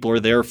turnovers. People are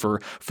there for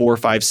 4,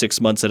 5,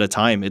 6 months at a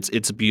time.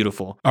 It's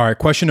beautiful. All right,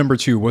 question number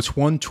 2. What's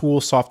one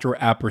tool, software,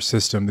 app, or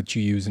system that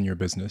you use in your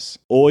business?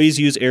 Always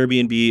use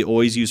Airbnb,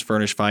 always use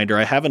Furnish Finder.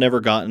 I haven't ever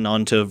gotten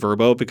onto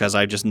Vrbo because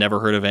I've just never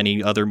heard of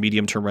any other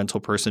medium-term rental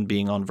person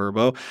being on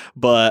Vrbo.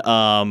 But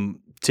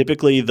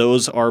typically,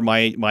 those are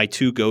my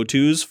 2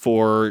 go-tos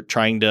for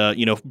trying to,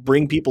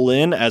 bring people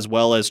in as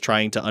well as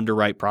trying to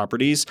underwrite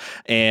properties.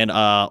 And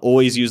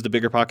always use the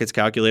BiggerPockets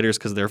calculators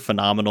because they're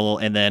phenomenal.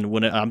 And then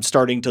when I'm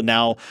starting to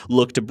now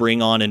look to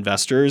bring on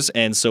investors,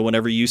 and so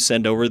whenever you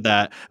send over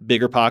that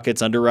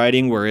BiggerPockets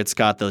underwriting where it's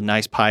got the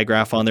nice pie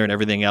graph on there and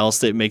everything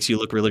else, it makes you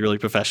look really, really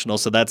professional.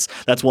 So that's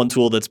one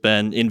tool that's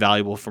been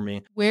invaluable for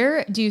me.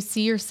 Where do you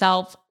see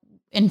yourself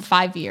in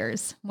 5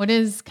 years? What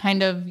is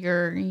kind of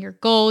your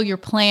goal, your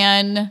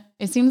plan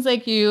It seems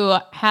like you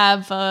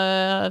have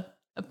a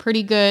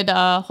pretty good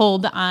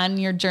hold on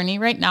your journey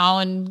right now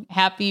and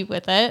happy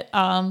with it.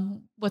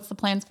 What's the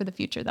plans for the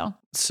future though?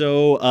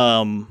 So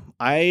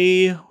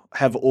I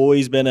have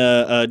always been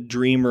a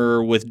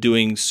dreamer with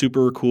doing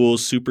super cool,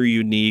 super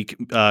unique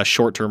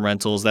short-term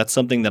rentals. That's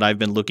something that I've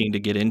been looking to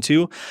get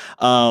into.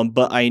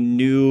 But I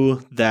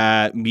knew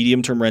that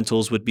medium-term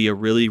rentals would be a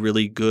really,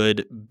 really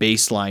good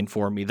baseline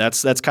for me.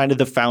 That's kind of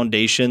the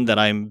foundation that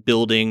I'm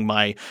building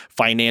my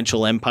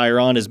financial empire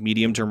on, is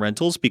medium-term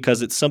rentals,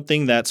 because it's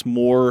something that's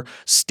more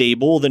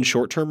stable than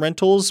short-term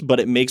rentals,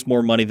 but it makes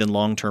more money than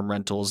long-term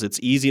rentals.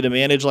 It's easy to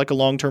manage like a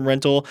long-term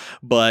rental,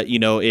 but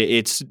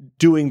it's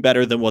doing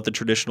better than what the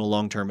traditional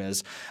long-term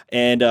is.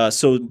 And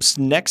so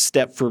next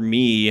step for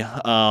me,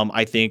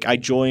 I think I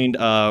joined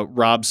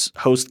Rob's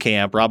host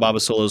camp, Rob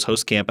Abasolo's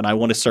host camp, and I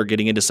want to start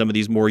getting into some of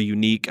these more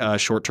unique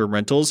short-term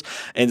rentals.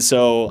 And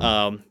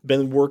so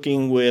been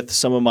working with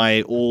some of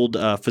my old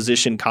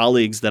physician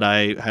colleagues that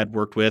I had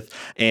worked with,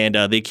 and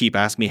they keep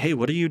asking me, hey,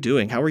 what are you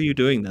doing? How are you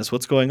doing this?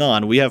 What's going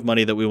on? We have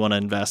money that we want to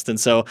invest. And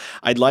so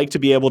I'd like to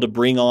be able to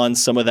bring on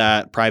some of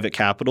that private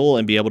capital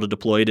and be able to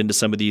deploy it into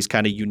some of these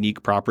kind of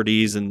unique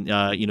properties and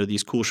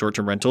these cool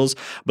short-term rentals.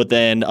 But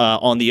then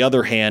on the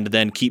other hand,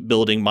 then keep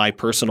building my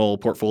personal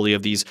portfolio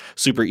of these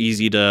super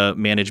easy to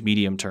manage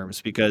medium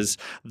terms, because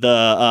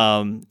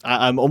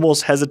I'm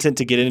almost hesitant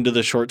to get into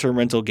the short-term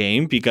rental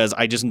game because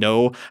I just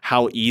know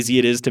how easy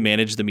it is to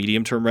manage the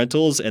medium-term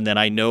rentals, and then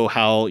I know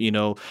how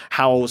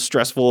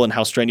stressful and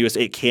how strenuous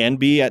it can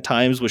be at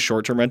times with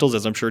short-term rentals,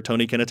 as I'm sure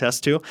Tony can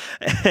attest to.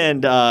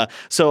 And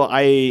so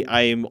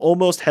I'm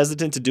almost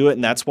hesitant to do it,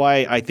 and that's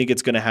why I think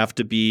it's going to have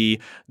to be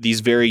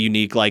these very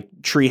unique, like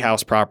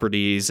treehouse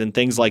properties and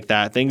things like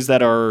that, things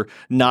that are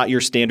not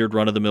your standard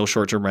run-of-the-mill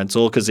short-term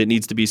rental, because it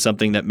needs to be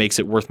something that makes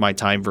it worth my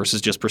time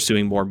versus just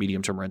pursuing more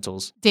medium-term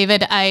rentals.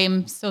 David,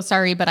 I'm so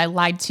sorry, but I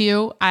lied to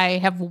you. I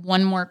have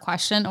one more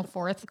question, a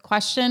fourth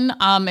question.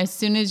 As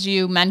soon as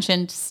you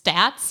mentioned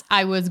stats,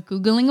 I was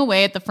Googling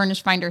away at the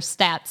Furnish Finder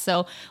stats.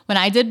 So when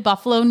I did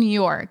Buffalo, New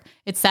York,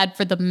 it said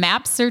for the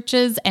map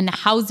searches and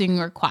housing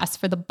requests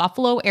for the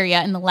Buffalo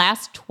area in the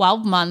last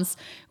 12 months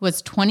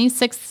was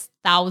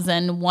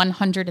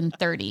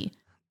 26,130.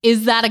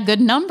 Is that a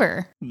good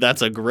number?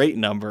 That's a great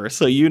number.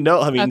 So,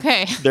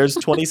 okay. There's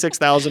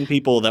 26,000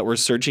 people that were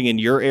searching in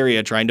your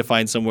area trying to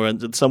find somewhere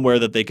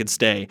that they could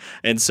stay.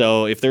 And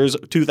so if there's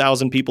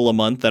 2,000 people a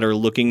month that are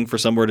looking for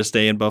somewhere to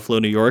stay in Buffalo,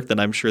 New York, then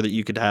I'm sure that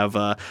you could have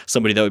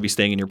somebody that would be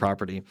staying in your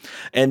property.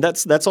 And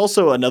that's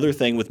also another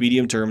thing with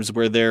medium terms,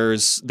 where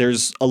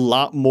there's a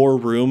lot more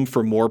room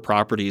for more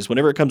properties.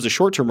 Whenever it comes to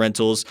short-term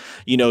rentals,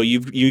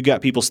 you've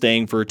got people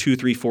staying for 2,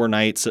 3, 4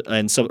 nights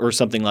or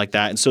something like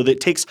that. And so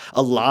that takes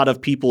a lot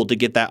of people to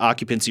get that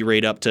occupancy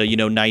rate up to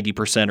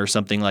 90% or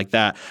something like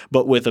that.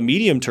 But with a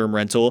medium-term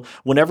rental,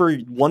 whenever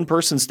one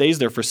person stays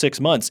there for 6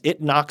 months,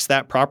 it knocks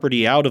that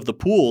property out of the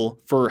pool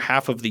for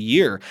half of the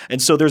year.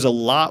 And so there's a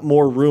lot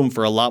more room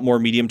for a lot more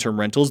medium-term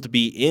rentals to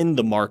be in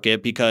the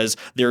market because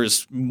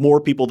there's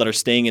more people that are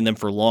staying in them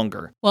for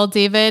longer. Well,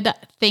 David,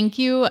 thank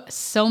you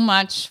so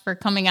much for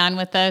coming on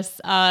with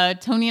us.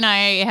 Tony and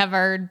I have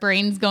our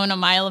brains going a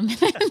mile a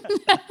minute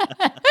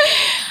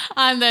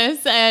on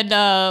this,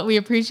 and we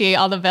appreciate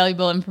all the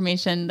valuable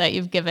information that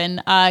you've given.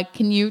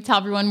 Can you tell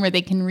everyone where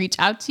they can reach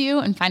out to you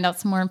and find out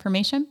some more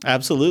information?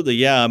 Absolutely.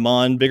 Yeah. I'm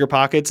on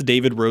BiggerPockets,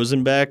 David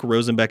Rosenbeck.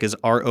 Rosenbeck is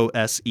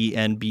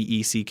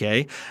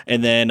Rosenbeck.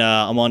 And then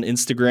I'm on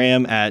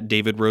Instagram at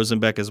David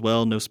Rosenbeck as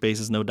well. No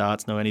spaces, no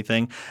dots, no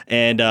anything.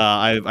 And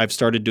I've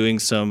started doing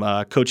some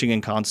coaching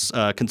and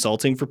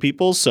consulting for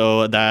people.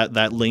 So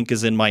that link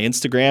is in my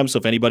Instagram. So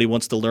if anybody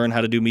wants to learn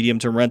how to do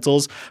medium-term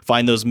rentals,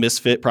 find those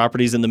misfit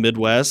properties in the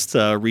Midwest,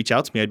 reach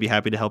out to me. I'd be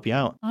happy to help you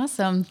out.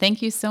 Awesome.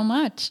 Thank you so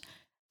much.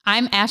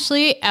 I'm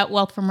Ashley at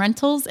Wealth from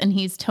Rentals, and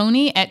he's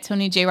Tony at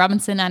Tony J.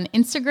 Robinson on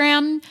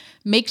Instagram.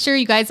 Make sure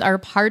you guys are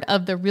part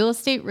of the Real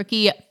Estate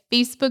Rookie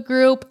Facebook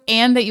group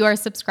and that you are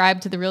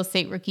subscribed to the Real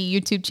Estate Rookie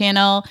YouTube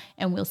channel.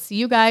 And we'll see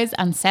you guys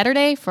on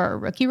Saturday for a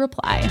Rookie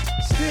Reply.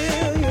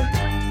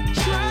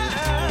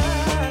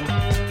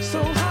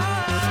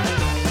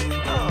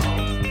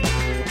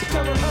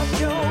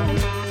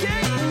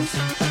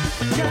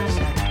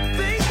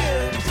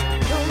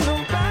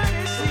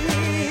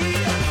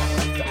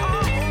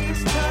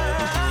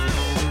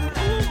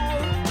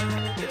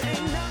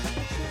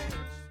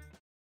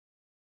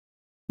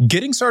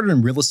 Getting started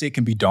in real estate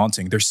can be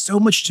daunting. There's so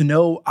much to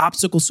know,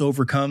 obstacles to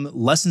overcome,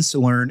 lessons to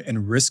learn,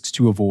 and risks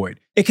to avoid.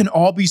 It can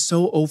all be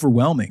so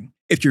overwhelming.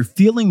 If you're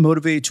feeling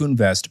motivated to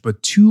invest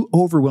but too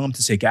overwhelmed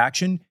to take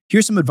action,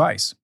 here's some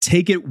advice.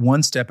 Take it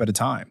one step at a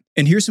time.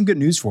 And here's some good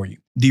news for you.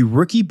 The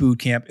Rookie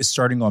Bootcamp is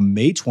starting on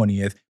May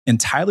 20th, and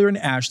Tyler and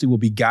Ashley will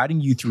be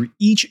guiding you through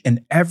each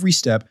and every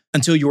step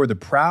until you're the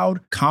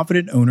proud,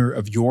 confident owner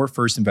of your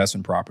first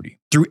investment property.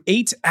 Through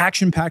 8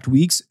 action-packed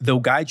weeks,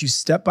 they'll guide you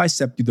step by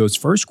step through those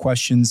first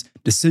questions,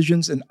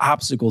 decisions, and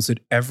obstacles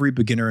that every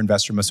beginner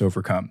investor must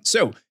overcome.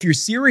 So if you're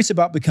serious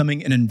about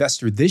becoming an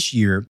investor this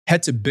year,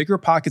 head to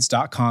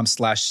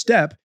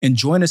biggerpockets.com/step and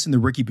join us in the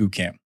Rookie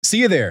Bootcamp. See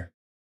you there.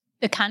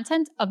 The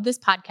content of this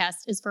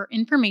podcast is for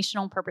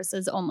informational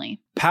purposes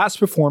only. Past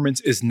performance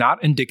is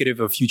not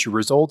indicative of future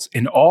results,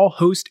 and all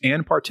host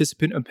and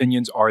participant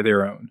opinions are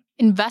their own.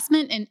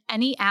 Investment in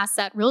any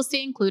asset, real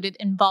estate included,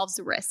 involves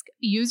risk.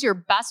 Use your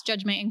best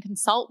judgment and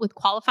consult with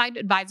qualified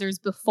advisors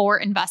before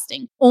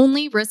investing.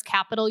 Only risk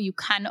capital you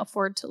can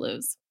afford to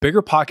lose.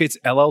 Bigger Pockets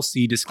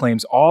LLC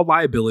disclaims all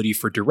liability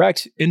for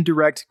direct,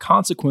 indirect,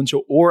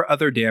 consequential, or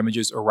other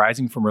damages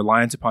arising from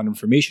reliance upon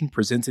information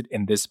presented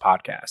in this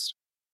podcast.